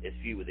his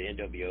feud with the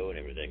NWO and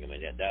everything. I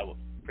mean, that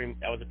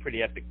was a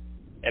pretty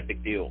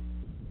epic deal.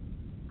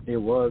 It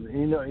was.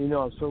 You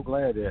know, I'm so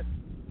glad that.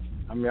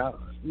 I mean,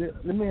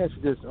 let me ask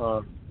you this,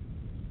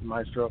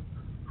 Maestro.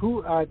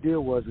 Whose idea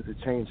was it to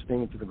change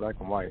Sting to the black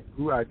and white?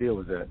 Whose idea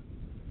was that?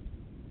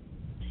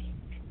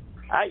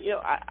 I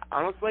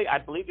honestly, I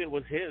believe it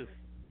was his.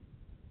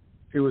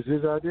 It was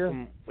his idea?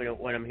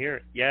 When I'm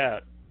here, yeah,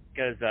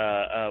 because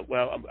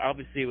well,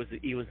 obviously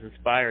he was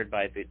inspired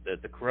by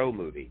the Crow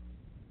movie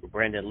with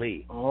Brandon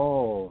Lee.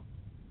 Oh,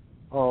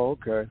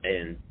 okay.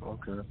 And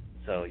okay.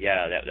 So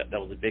yeah, that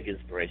was a big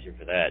inspiration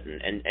for that.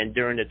 And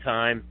during the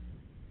time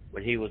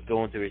when he was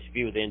going through his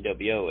feud with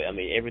NWO, I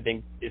mean,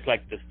 everything, it's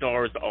like the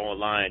stars all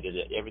aligned and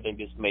everything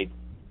just made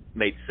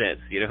sense.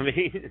 You know what I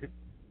mean?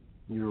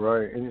 You're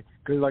right, and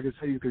because like I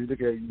say, because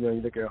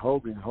you look at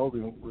Hogan.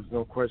 Hogan was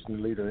no question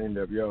the leader of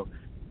NWO,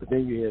 but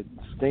then you had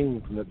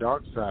Sting from the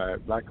dark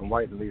side, black and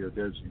white leader of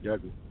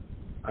WCW.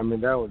 I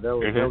mean, that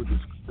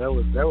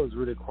was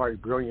really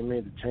quite brilliant,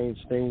 man, to change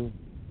Sting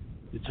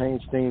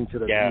to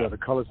the you know, the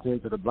color Sting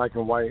to the black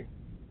and white.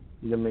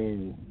 You know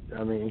what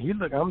I mean,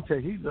 I'm gonna tell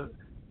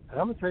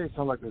you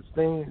something, like the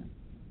Sting.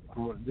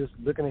 Just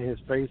looking at his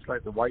face,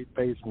 like the white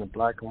face and the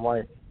black and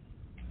white.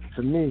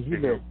 To me, he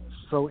looked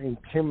so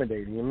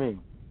intimidating. You mean?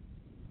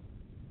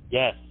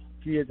 Yes.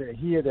 He had that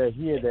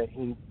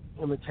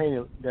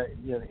imitating that.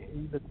 You know,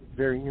 he looked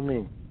very. You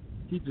mean?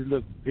 He just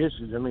looked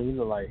vicious. I mean, he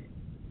was like,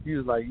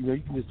 you know,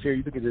 you can just tell.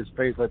 You look at his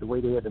face, like the way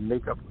they had to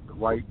make up the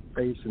white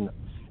face and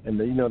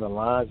the you know the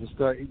lines and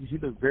stuff. He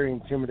looked very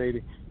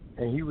intimidating,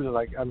 and he was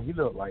like, I mean, he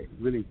looked like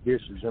really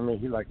vicious. I mean,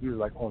 he was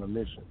like on a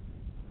mission.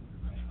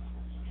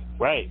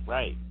 Right.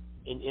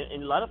 And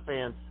a lot of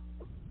fans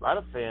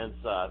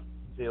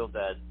feel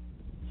that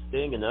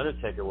Sting and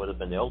Undertaker would have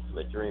been the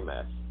ultimate dream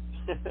match.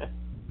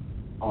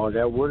 Oh,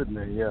 that would have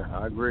been, yeah,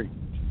 I agree.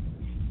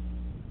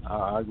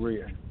 I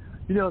agree.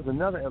 You know, there's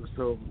another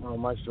episode on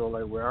my show,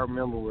 like where I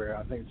remember where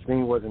I think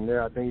Sting wasn't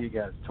there. I think he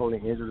got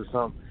totally injured or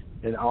something,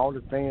 and all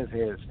the fans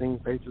had Sting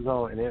faces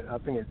on, and I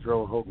think it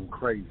drove Hogan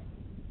crazy.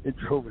 It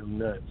drove him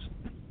nuts.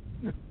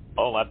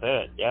 Oh, I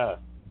bet, yeah.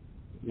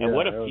 Yeah, and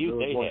what a feud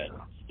they had,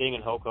 Sting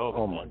and Hulk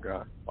Hogan. Oh my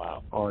God!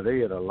 Wow. Oh, they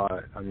had a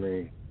lot. I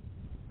mean,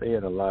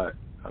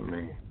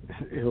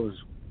 it was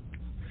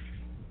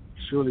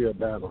surely a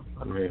battle.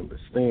 I mean, but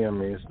Sting,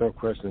 it's no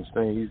question.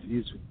 Sting,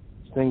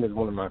 Sting is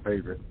one of my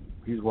favorite.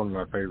 He's one of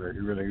my favorite.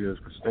 He really is.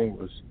 Because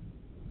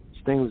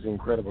Sting was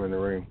incredible in the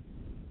ring.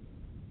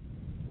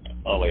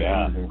 Oh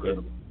yeah, he was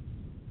incredible.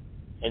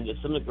 And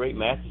some of the great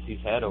matches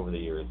he's had over the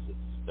years.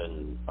 It's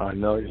been. I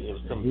know.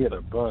 He had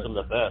a bunch. Some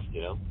of the best,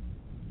 you know.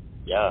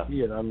 Yeah. He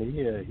had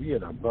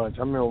a bunch. I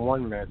remember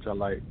one match I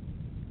liked.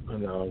 You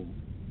know,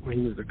 when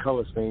he was the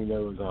color Sting,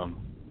 there was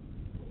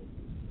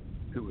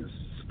it was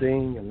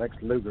Sting and Lex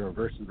Luger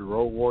versus the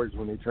Road Warriors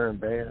when they turned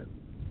bad.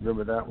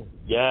 Remember that one?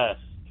 Yes.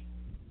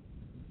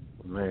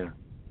 Man.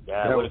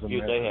 Yeah, what a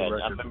feud they had.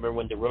 I remember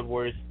when the Road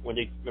Warriors, when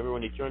they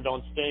turned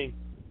on Sting.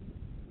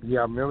 Yeah,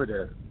 I remember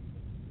that.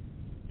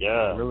 Yeah.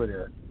 I remember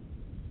that.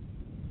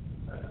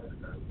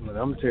 But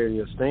I'm telling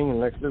you, Sting and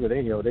Lex Luger,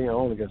 they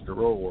owned against the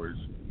Road Warriors.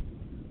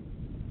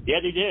 Yeah,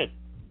 they did.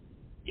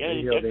 Yeah,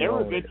 they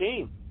were a good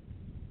team.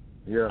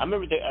 Yeah. I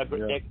remember they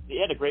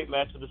had a great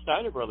match with the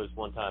Steiner brothers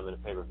one time in a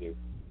pay-per-view.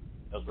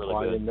 That was really good.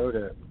 I didn't know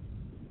that.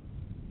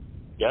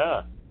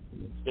 Yeah.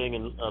 Sting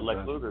and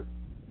Lex Luger.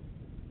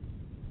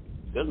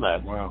 Good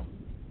match. Wow.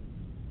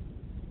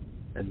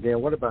 And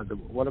then what about the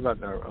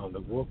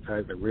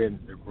Wolfpack, the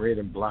red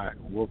and black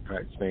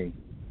Wolfpack thing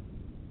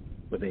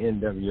with the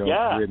NWO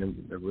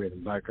the red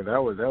and black? Cause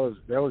that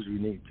was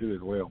unique too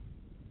as well.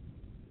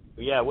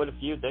 Yeah, what a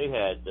feud they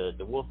had,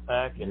 the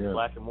Wolfpack and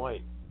black and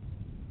white.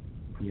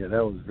 Yeah,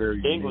 that was very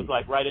Sting unique. was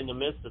like right in the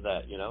midst of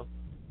that, you know?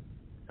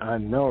 I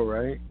know,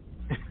 right?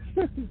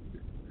 It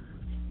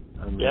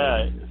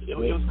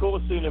was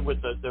cool seeing it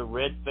with the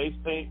red face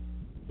paint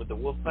with the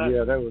Wolfpack.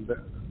 Yeah,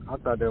 I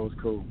thought that was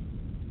cool.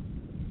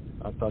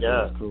 That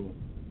was cool.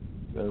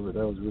 That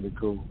was really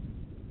cool.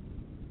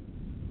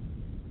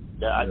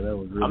 Yeah, I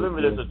was really I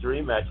remember cool. there's a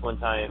dream match one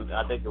time.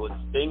 I think it was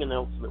Sting and the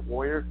Ultimate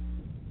Warrior.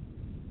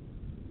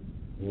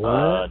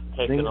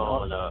 Taking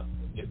on.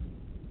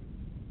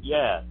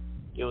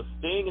 It was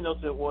Sting and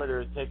Ultimate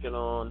Warrior taking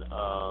on.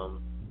 I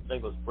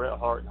think it was Bret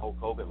Hart and Hulk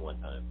Hogan one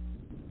time.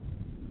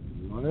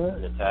 What?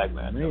 In a tag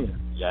match.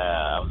 Man.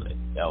 Yeah,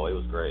 it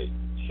was great.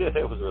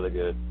 It was really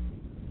good.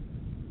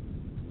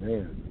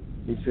 Man,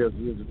 he says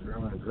he was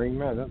a dream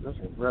man. That's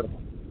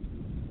incredible.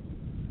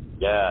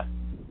 Yeah.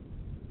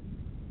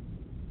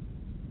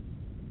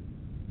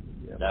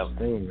 Yeah, That was,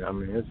 Sting. I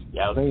mean, it's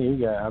yeah, Sting.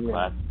 He got. I mean,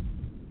 classic.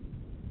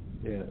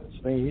 yeah,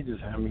 Sting. He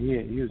just. I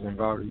mean, he was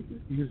involved.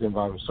 He was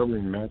involved in so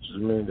many matches. I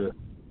mean,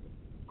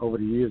 over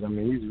the years. I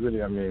mean, he's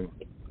really. I mean,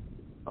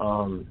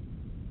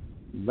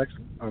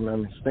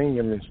 Sting.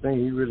 I mean, Sting.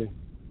 He really.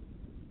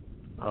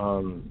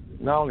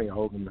 Not only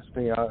Hogan, but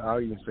Sting.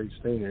 I'll even say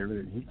Sting.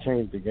 He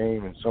changed the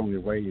game in so many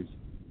ways.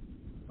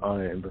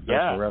 In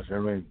professional wrestling.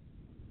 I mean,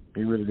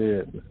 he really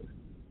did.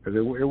 Because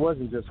it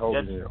wasn't just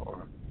Hogan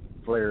or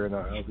Flair and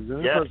others.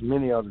 There was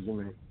many others. I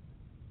mean,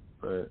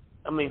 but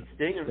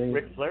Sting and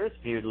Ric Flair's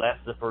feud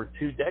lasted for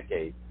 2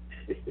 decades.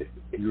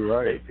 You're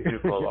right. They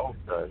feuded for a long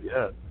time.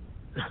 Yeah.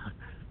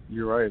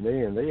 You're right. They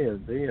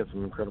had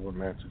some incredible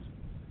matches.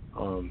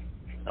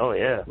 Oh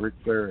yeah. Ric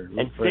Flair.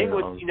 And Sting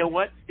was, you know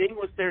what? Sting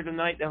was there the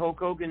night that Hulk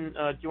Hogan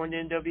joined the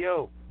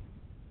NWO.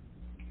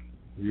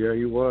 Yeah,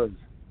 he was.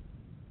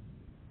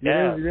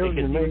 Yeah, he was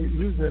in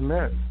that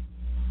match.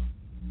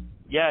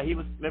 Yeah, he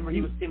was. Remember, he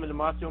was teaming the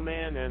Macho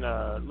Man and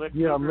Lex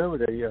Luger? I remember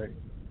that.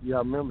 Yeah, I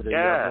remember that. Yeah.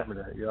 I remember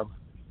that. Yeah,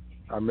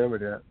 I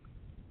remember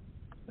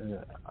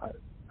that.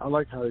 I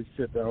like how they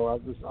set that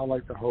whole. I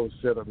like the whole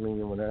setup.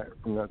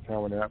 From that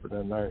time when it happened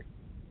that night,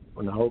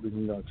 when the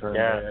Hogan turned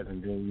bad,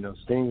 and then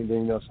Sting.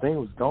 Sting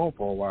was gone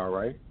for a while,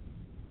 right?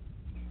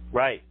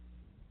 Right.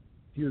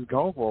 He was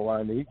gone for a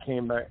while, and then he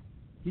came back.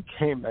 He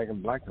came back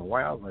in black and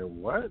white. I was like,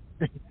 what?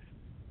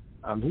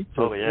 He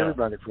took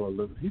everybody for a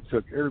loop. He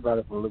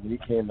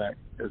came back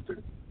as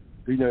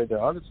the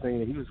other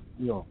thing. He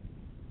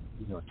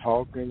was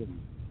talking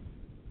and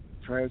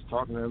trash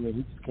talking. I mean,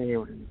 he just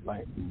came it's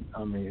like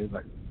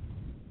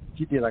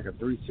he did like a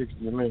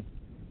 360. I mean,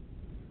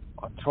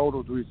 a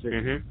total 360.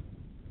 Mm-hmm.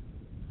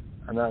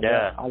 And I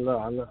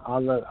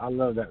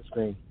love that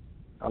Sting.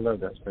 I love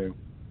that Sting.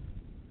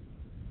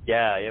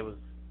 Yeah, it was.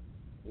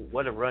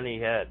 What a run he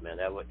had, man.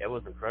 That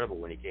was incredible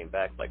when he came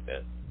back like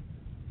that.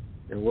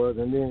 It was,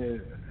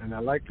 and I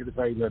like the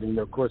fact that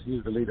of course he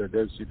was the leader of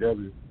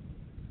WCW.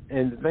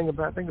 And think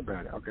about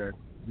it. Okay,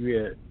 you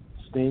had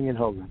Sting and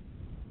Hogan.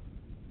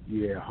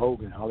 You had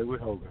Hollywood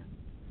Hogan,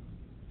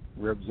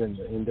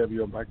 representing the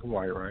NWO black and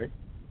white, right?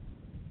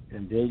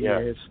 And then you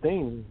had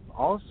Sting,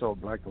 also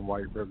black and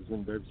white,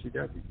 representing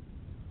WCW.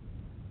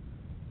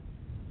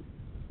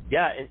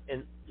 Yeah,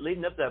 and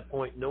leading up to that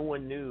point, no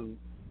one knew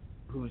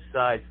whose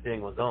side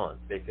Sting was on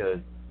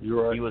because he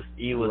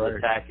was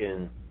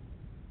attacking.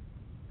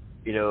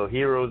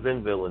 Heroes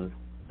and villains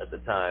at the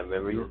time.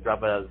 Remember, he was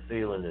dropping out of the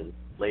ceiling and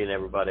laying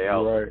everybody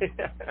out. Right.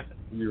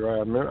 You're right.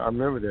 I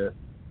remember that.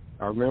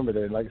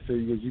 Like I said,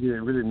 you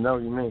didn't really know,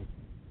 you mean.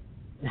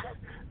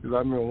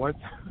 Because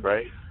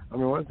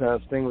one time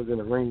Sting was in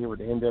the ring with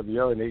the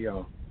NWO,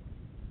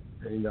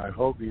 and I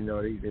hope,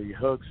 they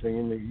hugged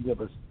Sting,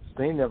 but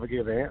Sting never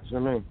gave an answer. I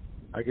mean,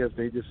 I guess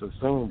they just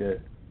assumed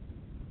that,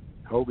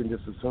 Hogan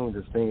just assumed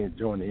that Sting had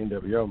joined the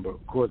NWO, but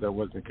of course that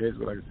wasn't the case.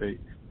 But like I say,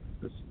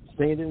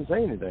 Sting didn't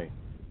say anything.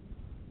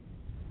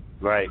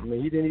 Right. I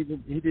mean, he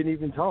didn't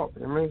even talk.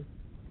 I mean.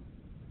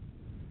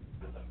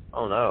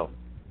 Oh no.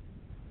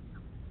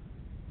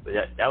 But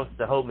that was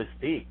the whole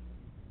mystique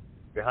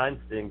behind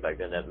Sting back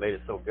then that made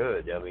it so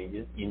good. I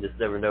mean, you just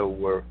never know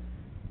where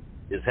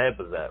his head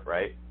was at,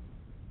 right?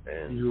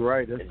 And you're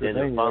right. That's and the then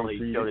thing. It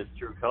finally showed his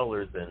true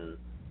colors, and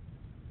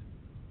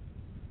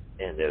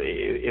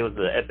it was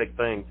an epic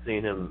thing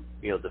seeing him,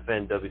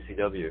 defend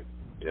WCW, at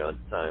the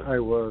time. It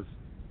was.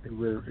 It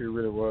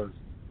really was.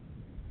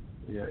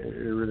 Yeah, it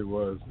really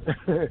was.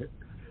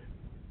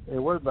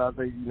 And what about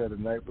the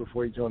night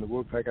before he joined the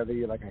Wolfpack? I think he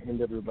had like an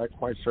NWO black and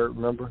white shirt.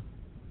 Remember?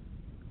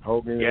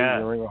 Hogan in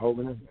the ring with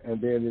Hogan, and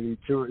then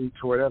he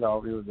tore that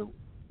off. It was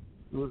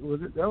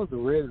that was the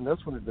red, and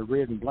that's when the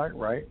red and black,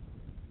 right?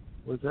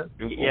 Was that?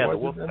 Yeah, the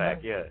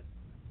Wolfpack. Yeah.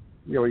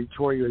 Yeah, he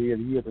tore. He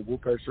had the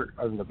Wolfpack shirt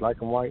in the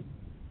black and white.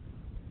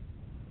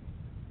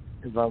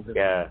 Is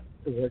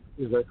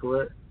that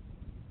correct?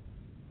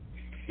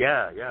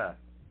 Yeah.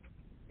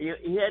 He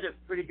had a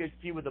pretty good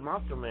feud with the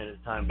Macho Man at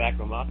the time, back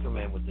when Macho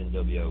Man was in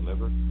NWO,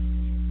 remember?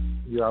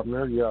 Yeah, I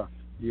remember,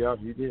 yeah,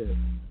 he did.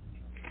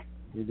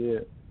 He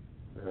did.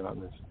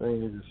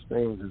 Sting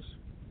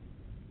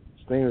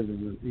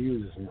was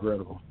just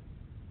incredible.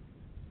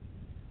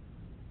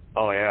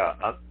 Oh, yeah.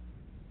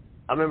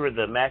 I remember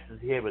the matches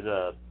he had with,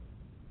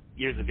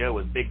 years ago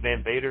with Big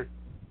Van Vader.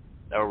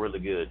 They were really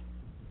good.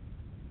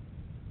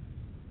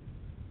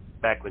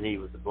 Back when he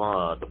was the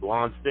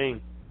blonde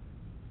Sting.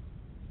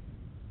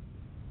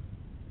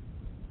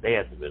 They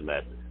had some good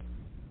matches.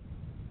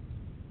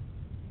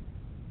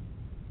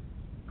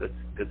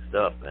 Good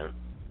stuff, man.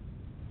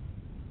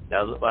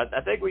 Now,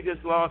 I think we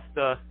just lost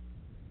Mr.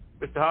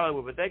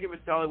 Hollywood, but thank you,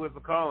 Mr. Hollywood, for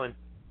calling.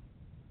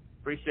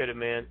 Appreciate it,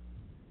 man.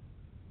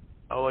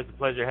 Always a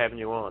pleasure having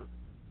you on.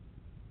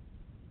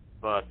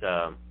 But,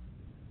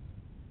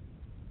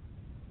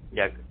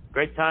 yeah,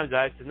 great times,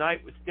 guys.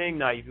 Tonight was Sting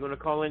night. If you want to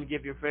call in and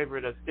give your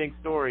favorite Sting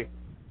story,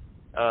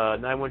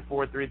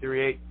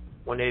 914-338-1885.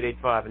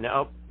 And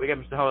now we got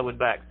Mr. Hollywood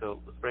back,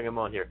 so let's bring him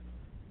on here.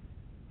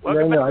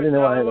 Welcome I didn't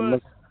know I had Hollywood. a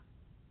miss.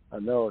 I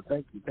know.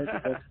 Thank you.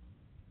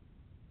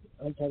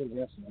 I'm trying to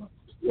guess now.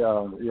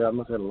 Yeah, I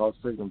must have had a lost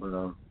signal, but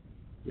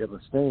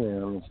but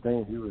Sting,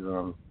 Sting,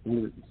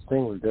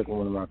 Sting was definitely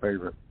one of my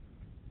favorites.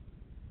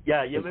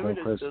 Yeah, you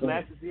remember the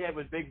matches he had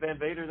with Big Van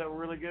Vader that were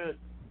really good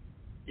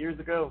years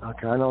ago?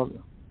 Okay, I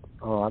don't.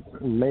 I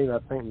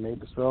think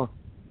maybe so.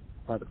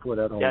 I have to put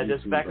that on. Yeah, YouTube.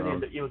 just back in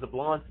it was a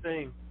blonde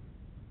Sting.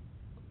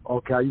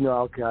 Okay, I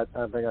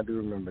think I do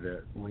remember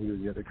that when he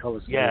was at the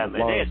color. Yeah,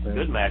 man, they had some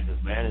good matches,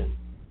 man. And,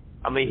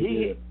 I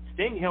mean,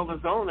 Sting held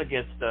his own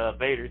against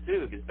Vader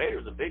too, because Vader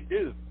was a big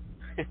dude.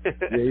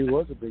 Yeah, he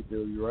was a big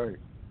dude. You're right.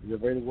 Yeah,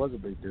 Vader was a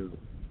big dude.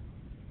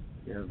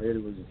 Yeah, Vader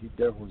he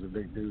definitely was a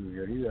big dude.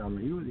 Yeah,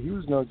 he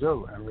was no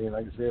joke. I mean,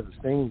 like I said,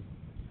 Sting,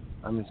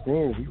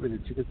 he really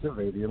took it to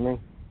Vader. I mean,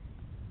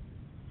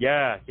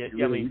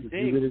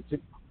 Sting.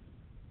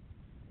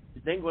 The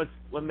thing was,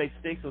 what makes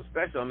Sting so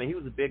special, I mean, he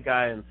was a big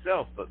guy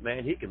himself, but,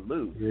 man, he can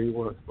move. Yeah, he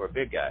was. For a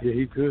big guy. Yeah,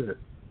 he could.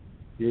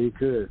 Yeah, he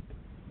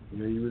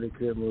really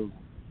could move.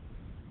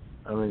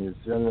 I mean,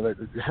 it's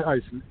like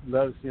I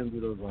love to see him do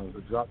those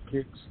the drop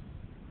kicks.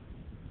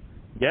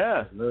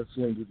 Yeah. I love to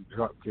see him do the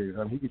drop kicks.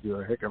 I mean, he could do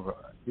a heck of a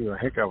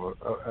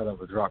out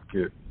of a drop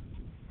kick.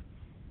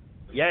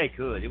 Yeah, he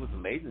could. It was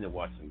amazing to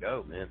watch him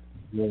go, man.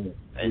 Yeah,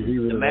 and he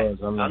really was.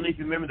 I don't know if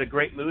you remember the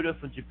Great Muta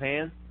from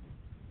Japan.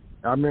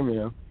 I remember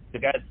him. The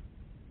guy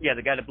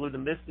that blew the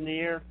mist in the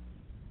air.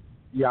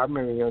 Yeah, I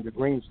remember him. The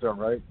green stuff,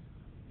 right?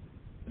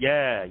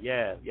 Yeah.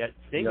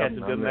 Sting had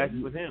some good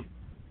matches with him.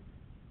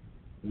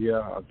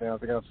 Yeah, I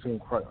think I've seen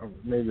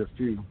maybe a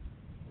few.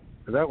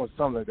 Cause that was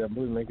something like that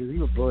movie, man. Cause he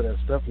would blow that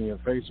stuff in your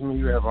face. I mean,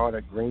 you have all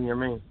that green. I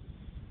mean,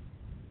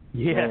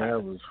 yeah, man,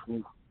 that was.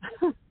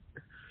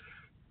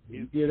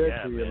 You get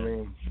that to you, I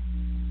mean,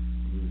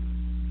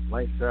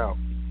 lights out.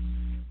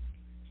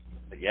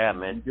 Yeah,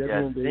 man.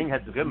 Sting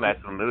had some good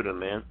matches with Muta,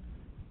 man.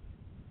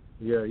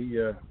 Yeah, he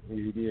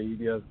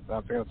did.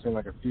 I think I've seen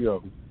like a few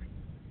of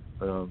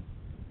them.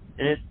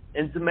 And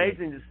it's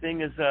amazing. This Sting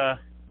is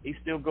he's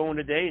still going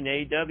today in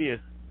AEW.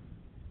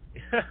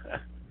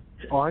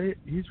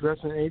 He's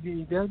wrestling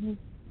AEW?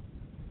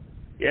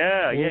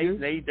 Yeah, he's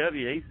in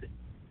AEW.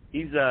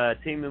 He's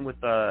teaming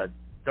with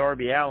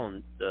Darby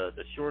Allin,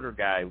 the shorter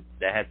guy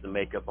that has the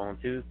makeup on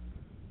too.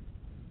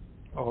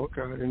 Oh,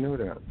 okay, I didn't know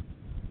that.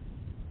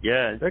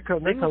 Yeah, that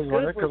comes on.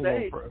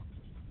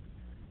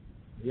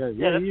 Yeah,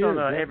 that's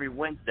on every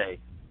Wednesday.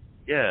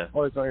 Yeah.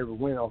 Oh, it's on every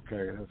Wednesday.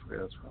 Okay,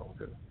 that's wrong.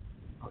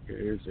 Okay,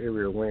 it's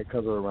every Wednesday. It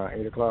comes around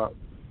 8:00.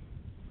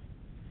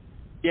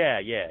 Yeah.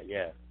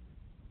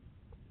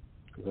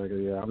 I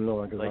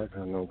know, I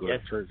know go to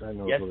church. I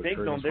know. Yeah, go to Sting's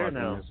church on there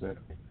now.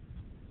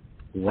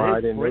 Why I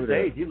didn't know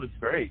that? He looks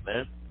great,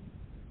 man.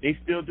 He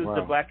still does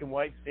the black and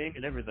white Sting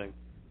and everything.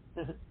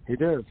 He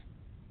does.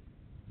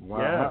 Wow.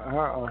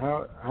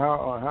 Yeah.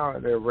 How are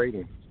their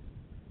ratings?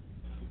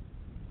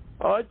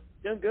 Oh, it's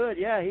done good.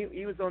 Yeah,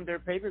 he was on their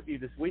pay-per-view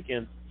this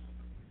weekend.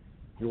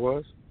 He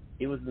was?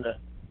 He was in the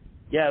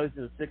it was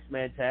in a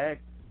 6-man tag.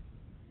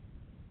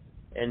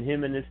 And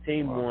him and his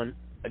team won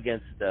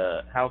against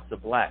House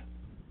of Black.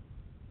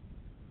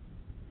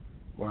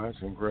 Wow,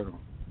 that's incredible.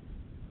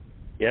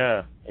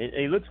 Yeah, and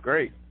he looks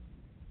great.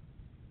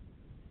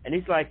 And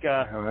he's like,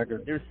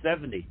 they're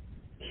 70.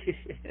 He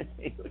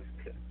looks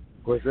good.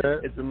 What's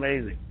that? It's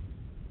amazing.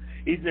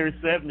 He's near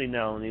 70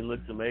 now, and he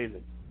looks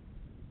amazing.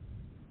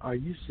 Are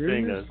you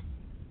serious?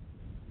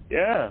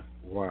 Yeah.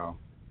 Wow.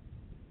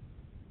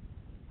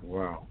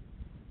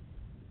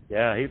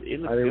 Yeah, he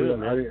looks good,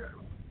 man.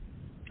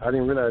 I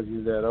didn't realize he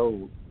was that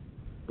old.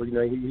 But,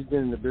 he's been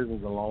in the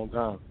business a long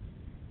time.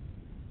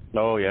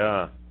 Oh,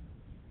 yeah.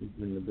 He's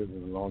been in the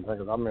business a long time.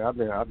 Cause,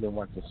 I've been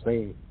watching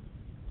Sting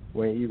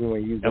when he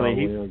was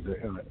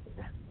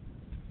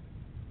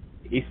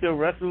he still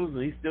wrestles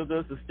and he still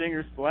does the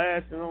Stinger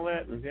Splash and all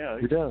that. And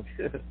he does.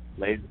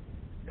 Amazing.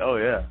 Oh,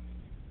 yeah.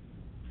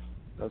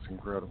 That's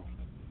incredible.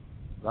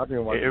 I've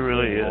been watching him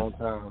a long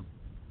time.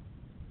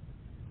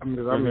 I've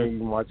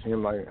been watching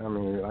him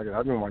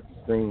I've been watching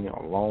Sting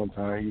a long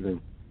time,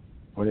 even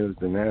when it was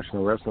the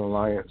National Wrestling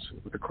Alliance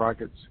with the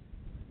Crockett's.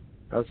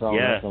 That's how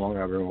long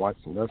I've been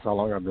watching. That's how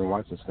long I've been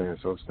watching Sting.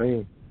 So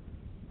Sting,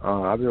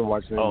 I've been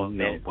watching. Oh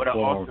man, what an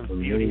awesome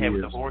feud he had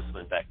with the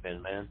Horsemen back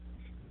then, man.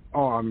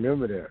 Oh, I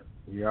remember that.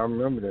 Yeah, I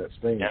remember that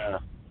Sting. Yeah.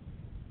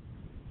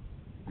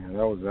 Yeah,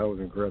 that was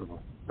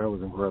incredible. That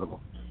was incredible.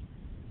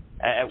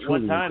 At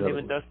one time, him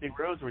and Dusty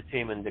Rhodes were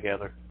teaming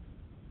together.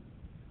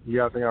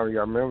 Yeah, I think I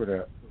remember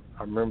that.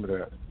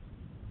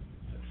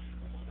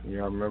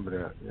 Yeah, I remember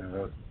that.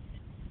 Yeah.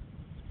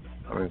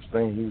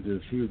 Sting,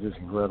 he was just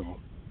incredible.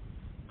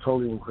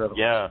 Totally incredible.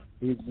 Yeah.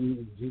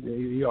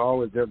 he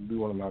always definitely be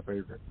one of my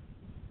favorites.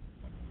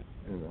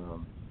 And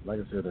like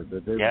I said,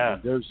 the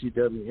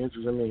WCW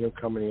interest, I mean, him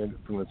coming in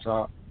from the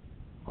top,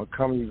 or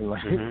coming even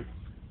like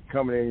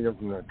coming in,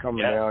 from the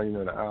down,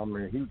 the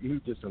album. He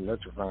was just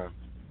electrifying.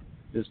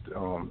 Just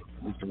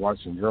to watch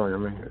him join. I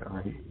mean,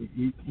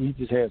 he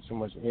just had so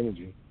much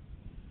energy.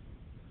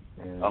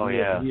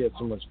 And he had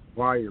so much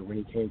fire when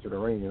he came to the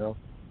ring,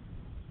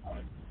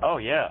 Oh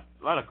yeah,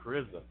 a lot of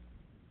charisma.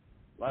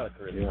 Yeah.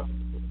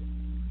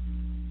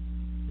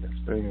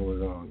 Sting was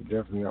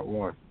definitely not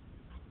one.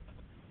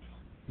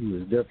 He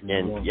was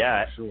definitely one,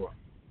 for sure.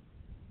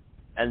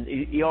 And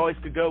he always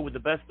could go with the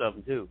best of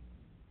them too.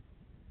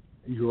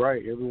 You're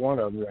right, every one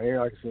of them. And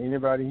like I said,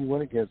 anybody he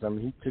went against, I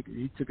mean,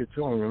 he took it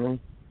to him. I mean,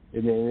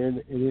 it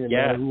didn't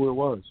matter who it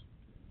was.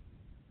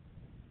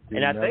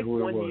 And I think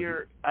one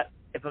year,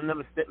 if I'm not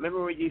mistaken,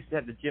 remember we used to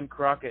have the Jim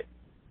Crockett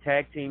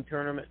tag team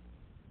tournament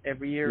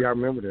every year? Yeah, I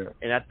remember that.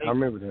 And I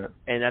remember that.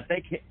 And I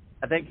think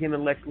him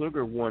and Lex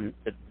Luger won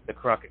the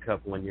Crockett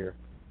Cup one year,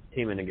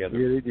 teaming together.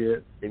 Yeah, they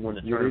did. They won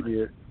the tournament. They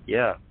did.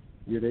 Yeah.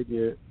 Yeah, they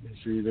did.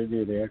 Sure, they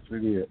did. They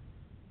actually did.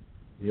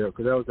 Yeah,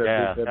 because that was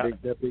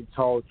that big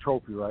tall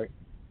trophy, right?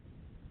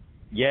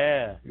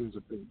 Yeah. It was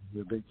a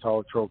big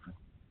tall trophy.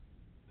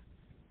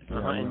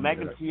 And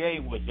Magnum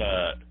TA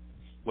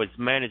was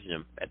managing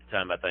him at the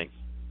time, I think.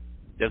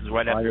 This was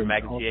right after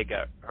Magnum TA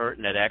got hurt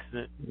in that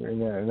accident. In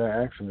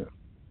that accident.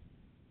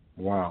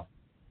 Wow.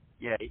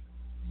 Yeah, he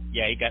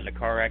got in a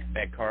car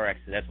accident.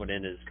 That's what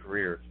ended his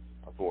career,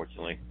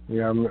 unfortunately.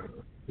 Yeah, I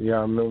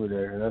remember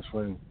that. And that's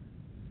when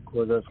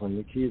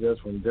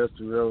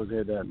Dusty Rhodes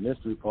had that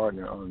mystery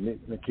partner,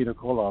 Nikita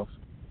Koloff.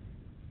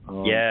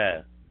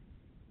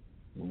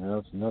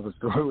 That's another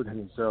story within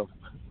itself.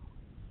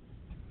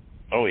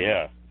 Oh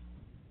yeah.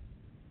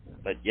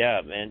 But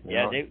yeah, man,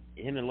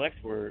 him and Lex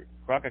were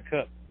Crockett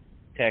Cup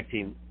tag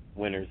team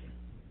winners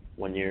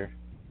one year.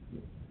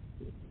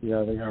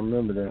 Yeah, I think I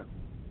remember that.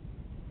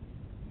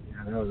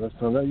 Yeah, that's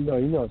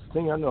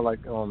Sting. I know,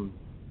 like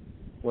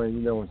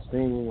when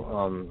Sting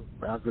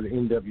after the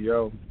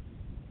NWO,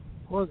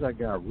 what was that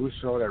guy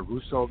that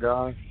Russo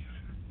guy?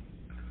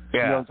 Yeah. You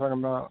know what I'm talking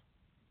about?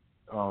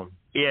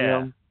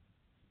 Him.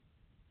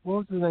 What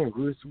was his name?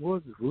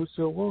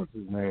 Russo. What was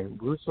his name?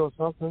 Russo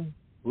something?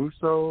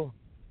 Russo.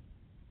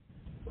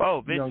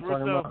 Oh, Vince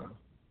Russo.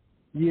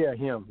 Yeah,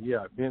 him.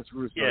 Yeah, Vince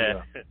Russo.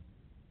 Yeah.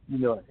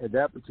 At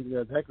that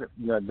particular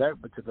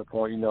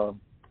point,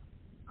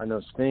 I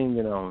know Sting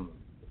and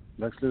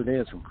Lex Luger, they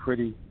had some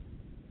pretty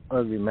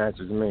ugly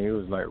matches. I mean, it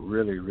was like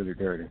really, really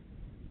dirty.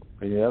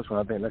 But yeah, that's when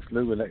I think Lex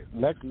Luger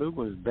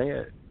was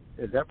bad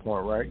at that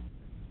point, right?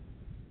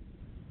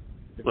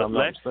 If I'm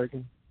not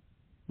mistaken.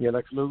 Yeah,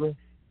 Lex Luger.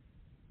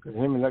 Because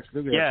him and Lex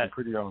Luger had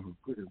some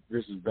pretty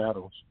vicious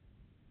battles.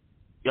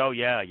 Oh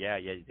yeah,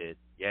 he did.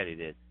 Yeah, he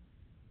did.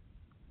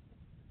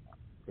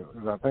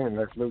 I think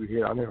Lex Luger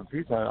hit. I mean, a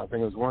few times. I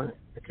think it was one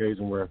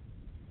occasion where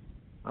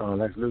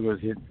Lex Luger was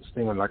hitting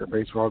Sting with like a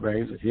baseball bat.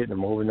 He was just hitting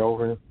him over and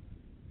over.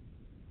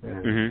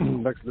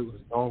 And Lex Luger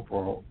was gone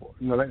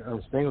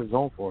Sting was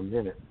gone for a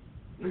minute.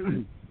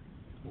 I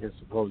guess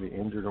supposedly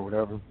injured or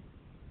whatever.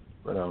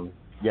 But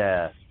he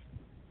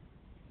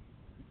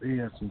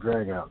had some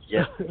dragouts.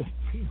 Yeah.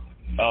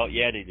 Oh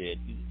yeah, they did.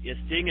 Yeah,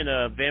 Sting and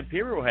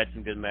Vampiro had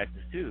some good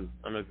matches too.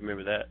 I don't know if you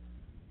remember that.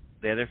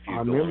 They had their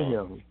feud going on. I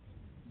remember him.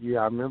 Yeah,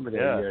 I remember that.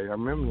 Yeah, I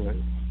remember that.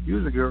 He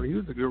was a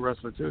good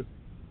wrestler too.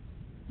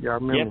 Yeah, I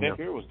remember him. Yeah,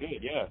 Vampiro was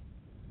good. Yeah.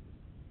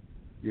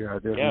 Yeah, I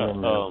definitely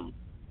remember.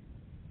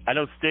 I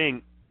know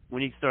Sting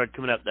when he started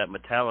coming out with that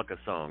Metallica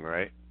song,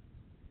 right?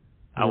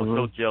 I was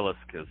so jealous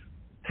because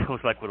it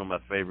was like one of my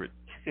favorite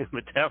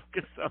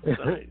Metallica songs.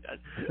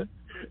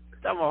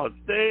 Come on,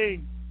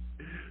 Sting.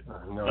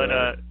 But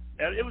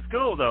it was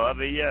cool though. I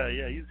mean,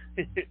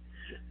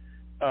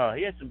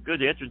 he had some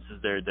good entrances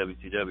there at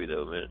WCW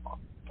though, man.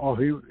 Oh,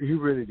 he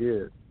really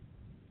did.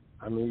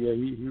 I mean, yeah,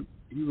 he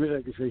really,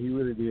 like I said, he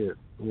really did.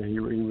 Yeah, he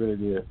really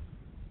did.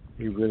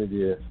 He really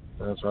did.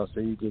 That's why I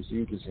say he just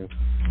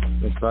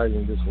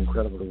exciting, just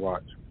incredible to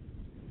watch.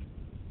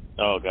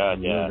 Oh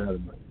God, yeah.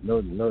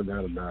 No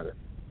doubt about it.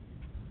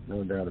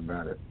 No doubt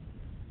about it.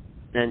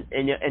 And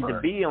to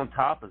be on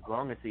top as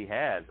long as he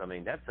has, I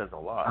mean, that says a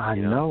lot. I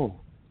know.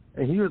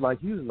 And he was like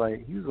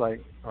WCW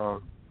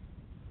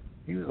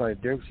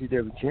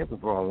champion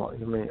for a lot. I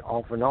mean,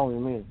 off and on. I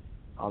mean,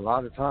 a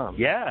lot of times.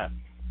 Yeah.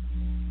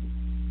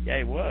 Yeah,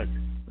 he was.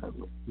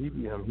 He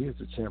was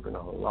the champion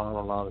a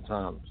lot of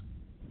times.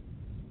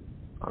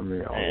 I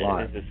mean, a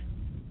lot.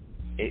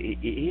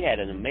 He had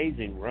an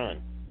amazing run.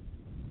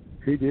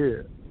 He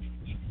did.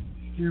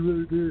 He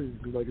really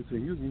did. Like I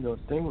said,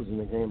 Sting was in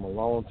the game a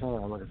long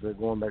time. Like I said,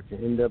 going back to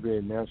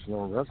NWA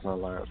National Wrestling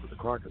Alliance with the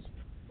Crockett's.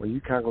 When you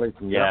calculate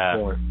from that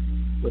point,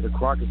 with the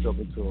Crockett's up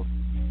until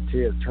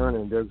Ted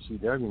Turner and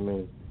WCW,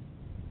 man,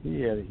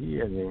 he had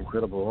an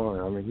incredible run.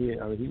 I mean, he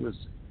was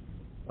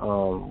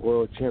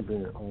world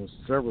champion on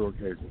several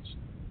occasions.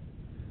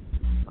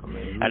 I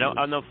mean,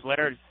 I know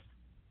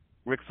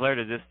Ric Flair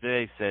to this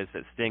day says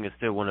that Sting is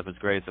still one of his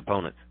greatest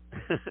opponents.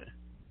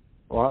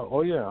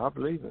 Oh yeah, I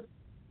believe it.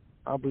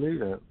 I believe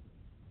that.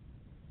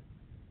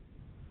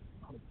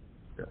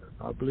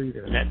 I believe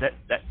that. And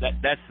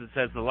that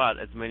says a lot.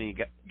 As many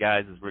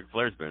guys as Ric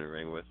Flair's been in the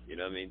ring with. You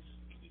know what I mean?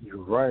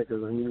 You're right,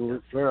 because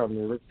Ric Flair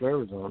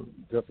was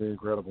definitely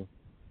incredible.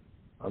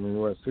 I mean,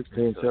 what,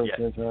 16,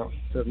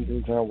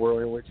 17-time world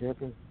heavyweight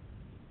champion?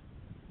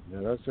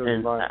 Yeah, that says a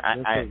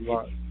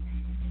lot.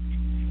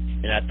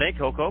 And I think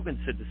Hulk Hogan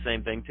said the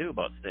same thing, too,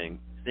 about Sting.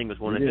 Sting was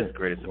one of his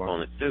greatest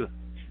opponents, too.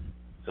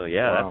 So,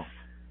 yeah,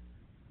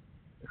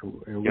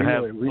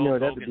 and we know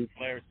that to be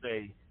Flair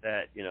say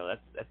that,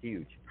 that's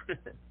huge.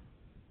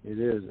 It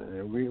is,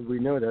 and we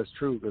know that's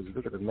true because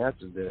look at the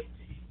matches that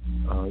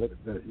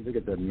look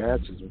at the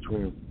matches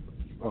between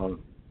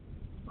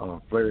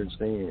Flair and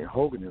Sting and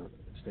Hogan and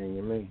Sting.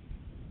 I mean,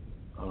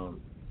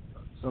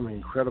 some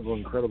incredible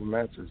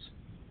matches.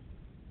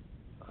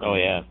 Oh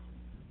yeah.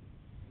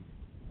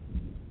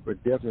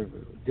 But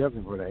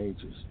definitely for the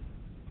ages.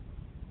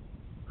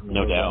 I mean,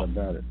 no doubt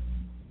about it.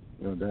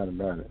 No doubt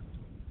about it.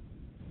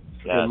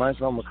 Yeah,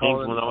 Maestro, I'm gonna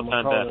call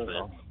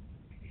it.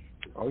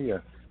 Oh yeah,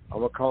 I'm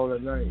gonna call it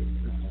at night.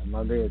 This is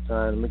my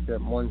bedtime to make that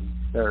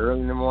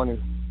early in the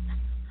morning.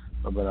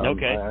 But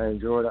okay. I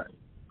enjoyed it.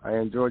 I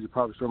enjoyed your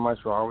Papa Store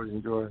Maestro. I always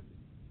enjoy.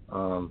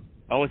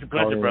 Always a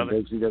pleasure, brother.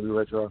 WCW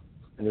Retro,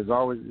 and it's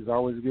always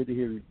good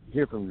to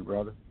hear from you,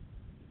 brother.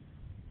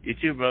 You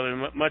too, brother.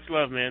 Much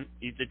love, man.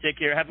 You take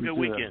care. Have a good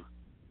weekend.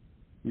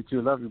 You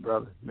too. Love you,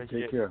 brother.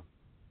 Take care.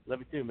 Love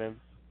you too, man.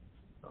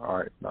 All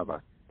right. Bye-bye.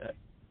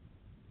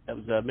 That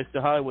was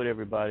Mr. Hollywood,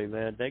 everybody,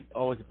 man.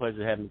 Always a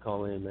pleasure having him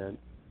call in, man.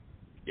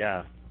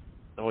 Yeah.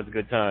 Always a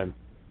good time.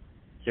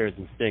 Share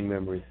some Sting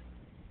memories.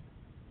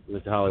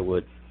 Mr.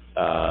 Hollywood.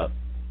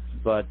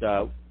 But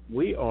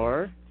we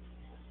are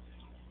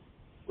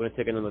going to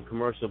take another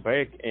commercial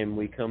break, and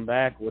we come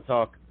back. We'll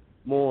talk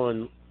more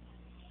on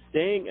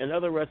Sting and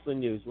other wrestling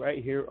news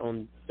right here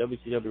on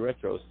WCW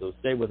Retro. So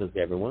stay with us,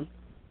 everyone.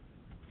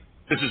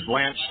 This is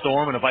Lance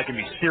Storm, and if I can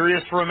be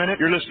serious for a minute,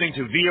 you're listening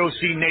to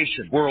VOC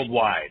Nation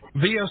Worldwide.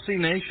 VOC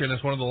Nation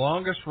is one of the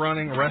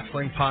longest-running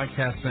wrestling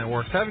podcast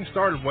networks, having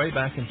started way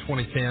back in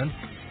 2010.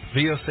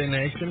 VOC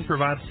Nation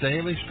provides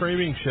daily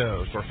streaming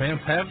shows where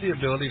fans have the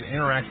ability to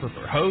interact with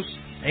their hosts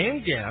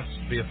and guests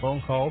via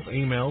phone calls,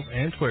 emails,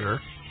 and Twitter.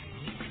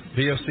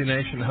 VOC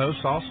Nation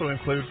hosts also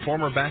include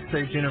former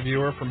backstage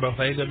interviewer from both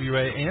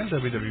AWA and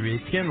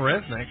WWE, Ken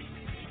Resnick,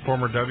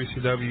 former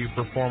WCW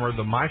performer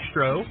The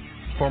Maestro,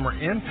 former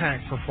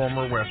Impact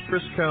performer Wes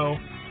Briscoe,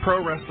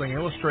 Pro Wrestling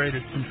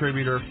Illustrated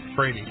contributor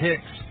Brady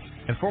Hicks,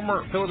 and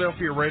former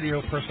Philadelphia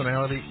radio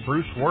personality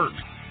Bruce Wirtz.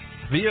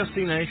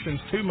 VOC Nation's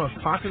two most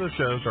popular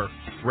shows are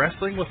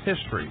Wrestling with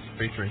History,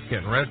 featuring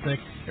Ken Resnick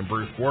and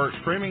Bruce Wirtz,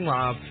 streaming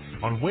live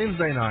on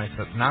Wednesday nights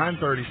at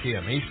 9:30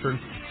 p.m. Eastern,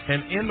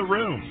 and In the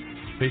Room,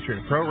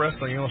 featuring Pro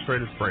Wrestling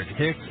Illustrated's Brady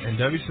Hicks and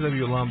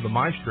WCW alum The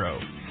Maestro.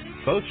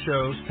 Both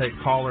shows take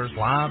callers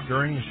live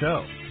during the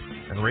show,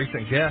 and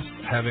recent guests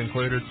have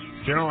included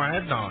General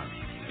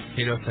Adnan,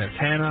 Tito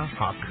Santana,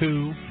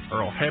 Haku,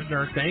 Earl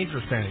Hebner,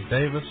 Dangerous Danny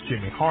Davis,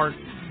 Jimmy Hart,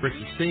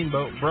 Ricky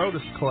Steamboat,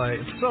 Brodus Clay,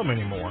 and so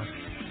many more.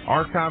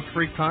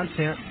 Archive-free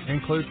content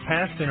includes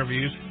past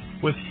interviews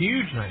with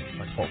huge names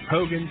like Hulk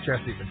Hogan,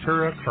 Jesse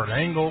Ventura, Kurt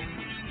Angle,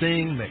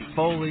 Sting, Mick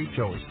Foley,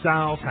 Joey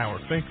Styles,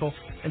 Howard Finkel,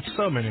 and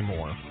so many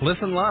more.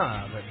 Listen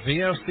live at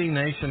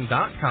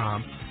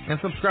VOCNation.com and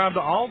subscribe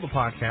to all the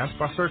podcasts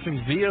by searching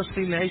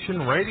VOC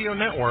Nation Radio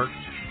Network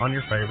on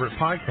your favorite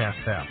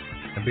podcast app.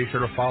 And be sure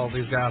to follow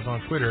these guys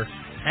on Twitter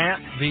at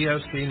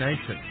VOC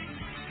Nation.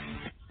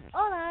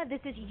 Hola, this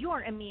is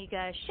your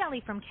amiga,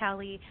 Shelly from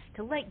Cali,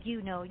 to let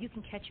you know you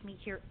can catch me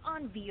here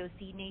on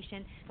VOC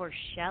Nation for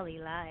Shelly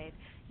Live.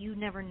 You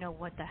never know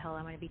what the hell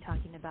I'm going to be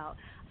talking about.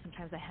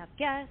 Sometimes I have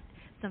guests.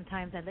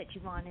 Sometimes I let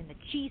you on in the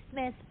cheese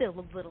mess, spill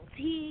a little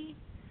tea.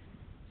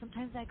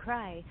 Sometimes I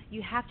cry.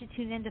 You have to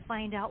tune in to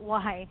find out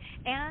why.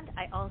 And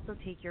I also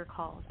take your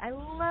calls. I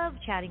love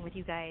chatting with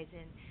you guys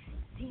and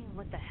seeing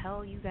what the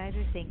hell you guys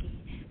are thinking.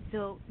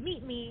 So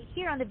meet me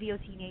here on the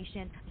VOC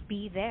Nation.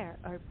 Be there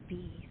or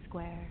be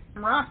square.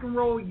 Rock and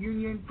Roll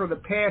Union for the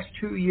past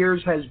 2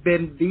 years has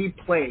been the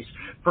place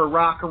for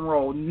rock and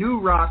roll, new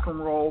rock and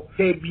roll,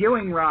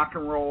 debuting rock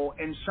and roll,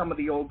 and some of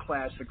the old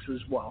classics as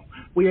well.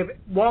 We have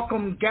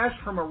welcomed guests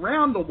from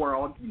around the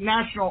world,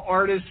 national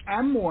artists,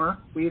 and more.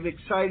 We have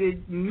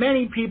excited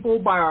many people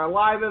by our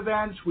live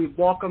events. We've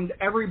welcomed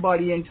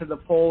everybody into the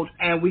fold,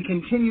 and we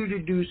continue to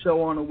do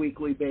so on a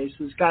weekly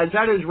basis. Guys,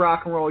 that is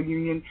Rock and Roll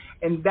Union,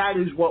 and that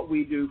is what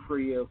we do for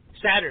you.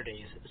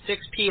 Saturdays,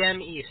 6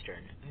 p.m.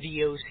 Eastern,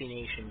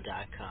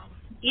 VOCNation.com.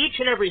 Each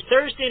and every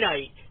Thursday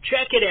night,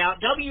 check it out,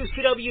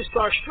 WCW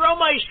star Stro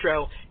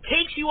Maestro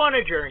takes you on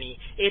a journey.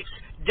 It's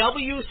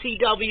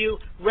WCW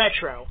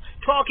Retro,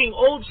 talking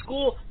old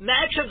school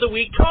match of the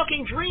week,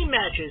 talking dream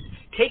matches,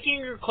 taking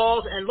your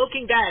calls and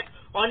looking back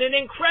on an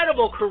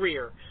incredible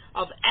career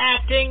of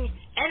acting,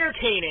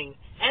 entertaining,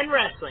 and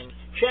wrestling.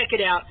 Check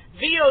it out,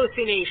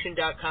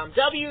 VOCNation.com,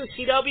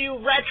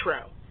 WCW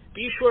Retro.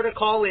 Be sure to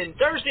call in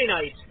Thursday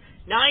nights,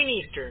 9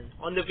 Eastern,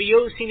 on the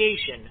VOC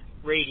Nation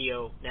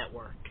Radio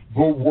Network.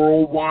 the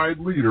worldwide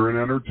leader in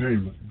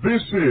entertainment.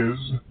 This is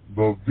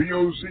the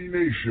VOC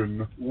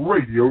Nation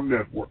Radio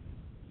Network.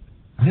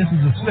 This is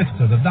the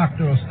Slickster, the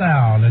Doctor of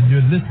Style, and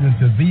you're listening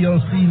to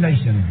VOC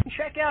Nation.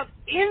 Check out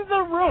In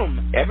the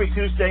Room every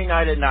Tuesday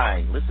night at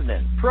 9. Listen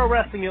in. Pro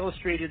Wrestling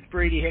Illustrated's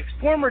Brady Hicks,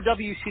 former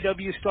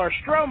WCW star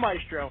Stro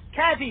Maestro,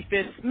 Kathy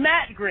Fitz,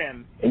 Matt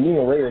Grimm. And you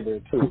and Ray are there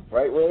too,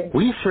 right, Ray?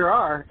 We sure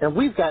are, and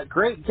we've got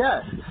great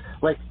guests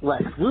like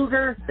Lex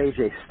Luger,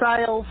 AJ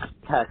Styles,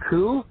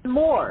 Taku, and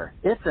more.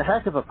 It's a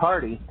heck of a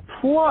party.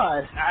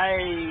 Plus,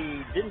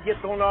 I didn't get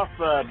thrown off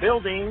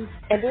buildings.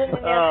 And didn't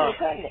announce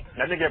pregnant.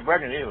 I didn't get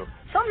pregnant either.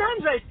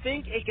 Sometimes I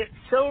think it gets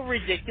so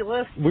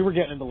ridiculous. We were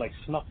getting into like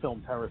snuff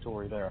film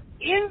territory there.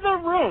 In the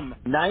Room.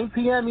 9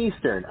 p.m.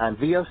 Eastern on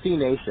VOC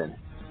Nation.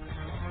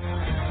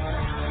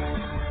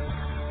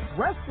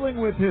 Wrestling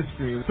with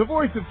History, the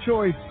voice of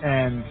choice,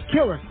 and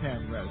Killer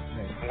Ken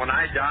Resnick. When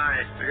I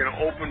die, they're going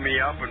to open me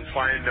up and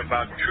find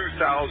about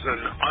 2,000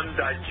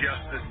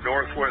 undigested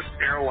Northwest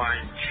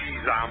Airlines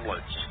cheese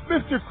omelets.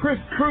 Mr. Chris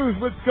Cruz,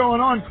 what's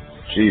going on?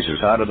 Jesus,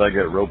 how did I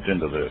get roped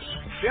into this?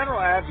 General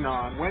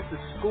Adnan went to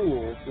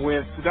school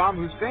with Saddam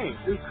Hussein.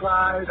 He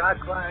cried, I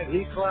cried,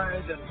 he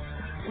cried, and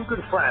we're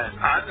good friends.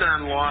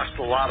 Adnan lost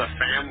a lot of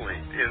family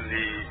in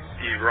the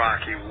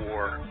Iraqi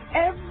war.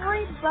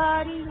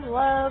 Everybody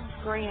loves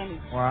Granny.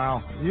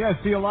 Wow. Yeah,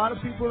 see, a lot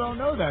of people don't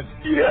know that.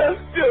 Yes,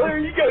 Killer,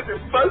 you guys are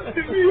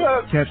busting me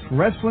up. Catch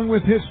Wrestling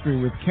with History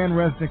with Ken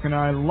Resnick and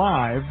I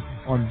live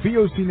on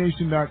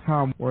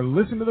VOCNation.com or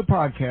listen to the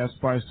podcast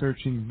by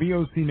searching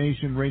VOC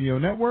Nation Radio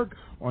Network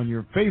on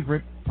your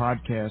favorite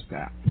podcast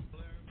app.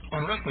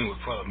 On Wrestling with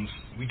Problems,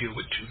 we deal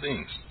with two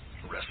things,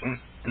 wrestling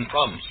and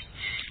problems.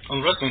 On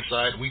the wrestling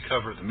side, we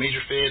cover the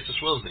major feds as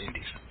well as the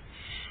indies.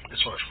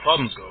 As far as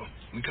problems go,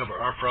 we cover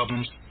our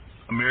problems,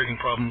 American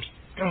problems,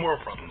 and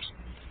world problems.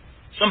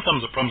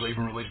 Sometimes the problems are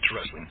even related to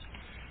wrestling.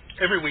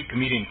 Every week,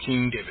 comedian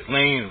King David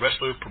Lane and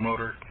wrestler,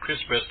 promoter Chris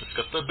Best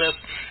discuss the best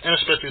and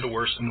especially the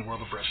worst in the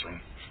world of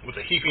wrestling with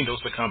a heaping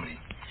dose of comedy.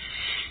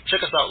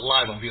 Check us out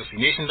live on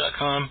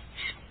VOCNation.com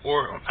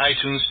or on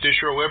iTunes,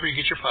 Stitcher, or wherever you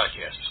get your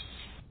podcasts.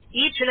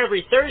 Each and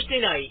every Thursday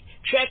night,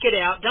 check it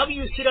out.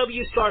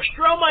 WCW star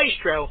Stro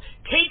Maestro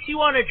takes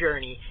you on a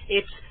journey.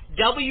 It's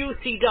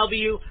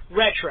WCW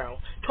Retro.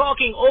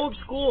 Talking old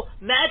school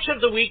match of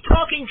the week,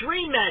 talking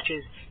dream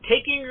matches,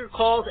 taking your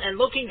calls and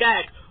looking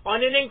back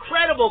on an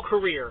incredible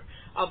career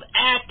of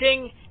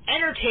acting,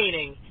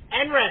 entertaining,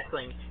 and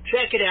wrestling.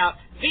 Check it out,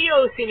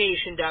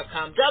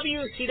 VOCNation.com,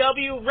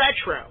 WCW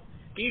Retro.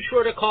 Be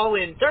sure to call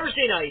in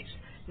Thursday nights,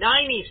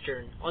 9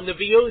 Eastern, on the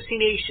VOC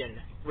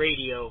Nation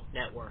Radio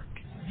Network.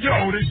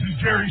 Yo, this is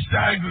Jerry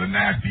Stein of the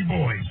Nasty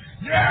Boys.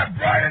 Yeah,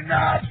 Brian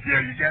Knobs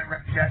here. You get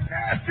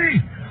nasty?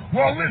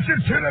 Well,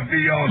 listen to the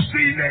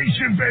VOC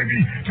Nation,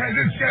 baby, because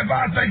it's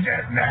about to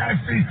get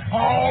nasty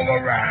all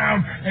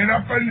around and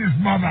up in this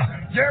mother.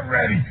 Get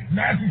ready.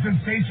 Nasty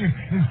Sensation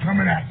is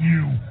coming at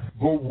you.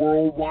 The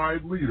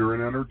worldwide leader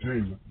in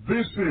entertainment.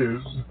 This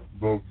is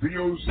the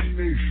VOC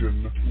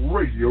Nation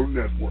Radio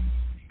Network.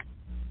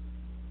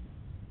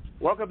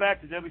 Welcome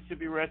back to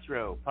WCW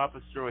Retro.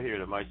 Papa Stro here,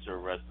 the Maestro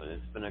of Wrestling.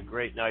 It's been a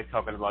great night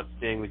talking about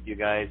Sting with you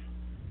guys,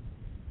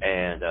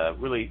 and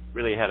really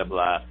had a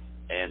blast.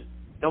 And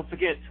don't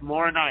forget,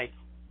 tomorrow night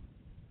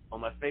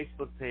on my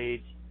Facebook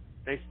page,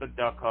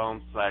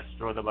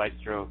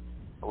 facebook.com/StroTheMaestro,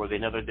 with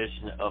another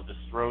edition of the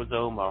Stro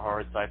Zone, my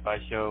horror sci-fi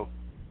show,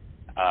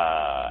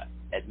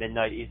 at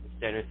midnight Eastern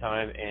Standard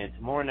Time. And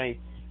tomorrow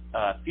night's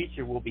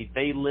feature will be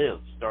They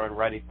Live, starring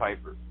Roddy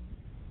Piper.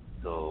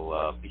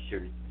 So be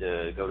sure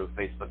to go to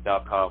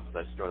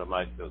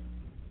facebook.com/StroTheMaestro.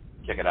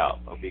 Check it out.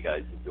 Hope you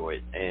guys enjoy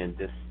it. And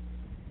this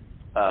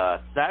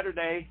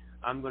Saturday,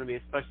 I'm going to be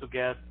a special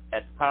guest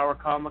at Power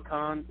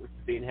Comic-Con, which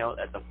is being held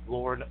at the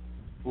Florence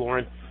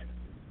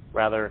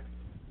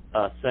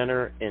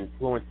Center in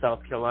Florence,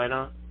 South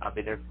Carolina. I'll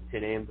be there from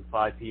 10 a.m. to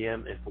 5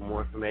 p.m. And for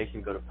more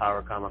information, go to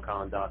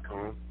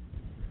powercomiccon.com.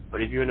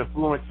 But if you're in the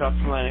Florence, South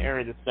Carolina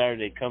area this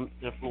Saturday, come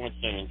to the Florence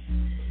Center and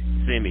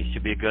see me.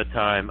 Should be a good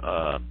time.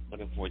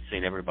 Looking forward to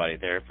seeing everybody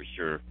there for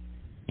sure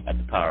at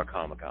the Power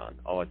Comic-Con.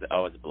 Always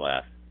a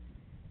blast.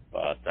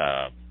 But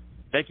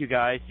thank you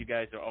guys. You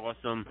guys are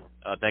awesome.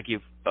 Thank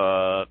you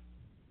to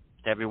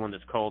everyone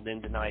that's called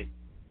in tonight.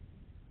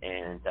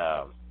 And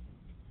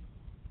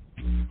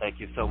thank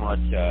you so much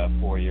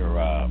for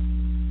your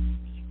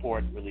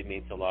support. It really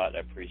means a lot. I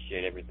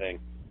appreciate everything.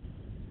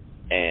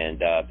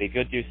 And be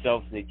good to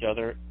yourselves and each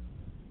other.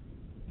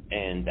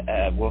 And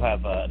we'll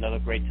have another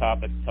great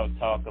topic to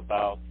talk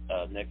about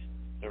next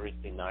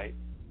Thursday night,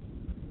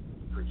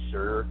 for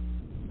sure.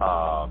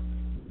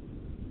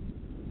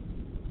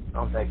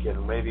 I'm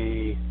thinking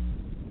maybe,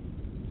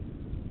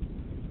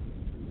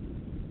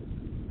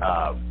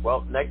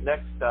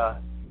 next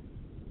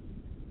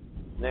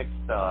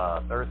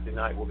Thursday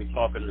night we'll be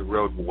talking to the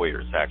Road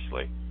Warriors,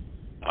 actually,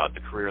 the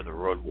career of the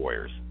Road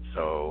Warriors.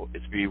 So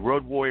it's be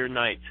Road Warrior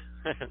night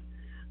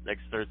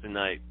next Thursday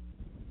night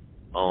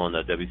on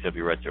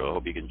WCW Retro. I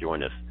hope you can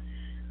join us.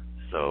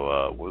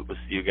 So we'll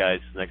see you guys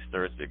next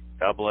Thursday.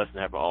 God bless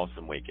and have an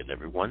awesome weekend,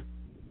 everyone.